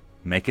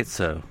 Make it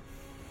so.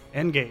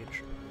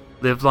 Engage.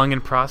 Live long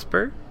and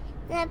prosper.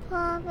 Live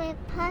long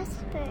and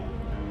prosper.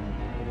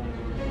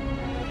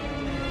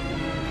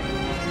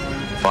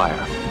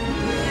 Fire.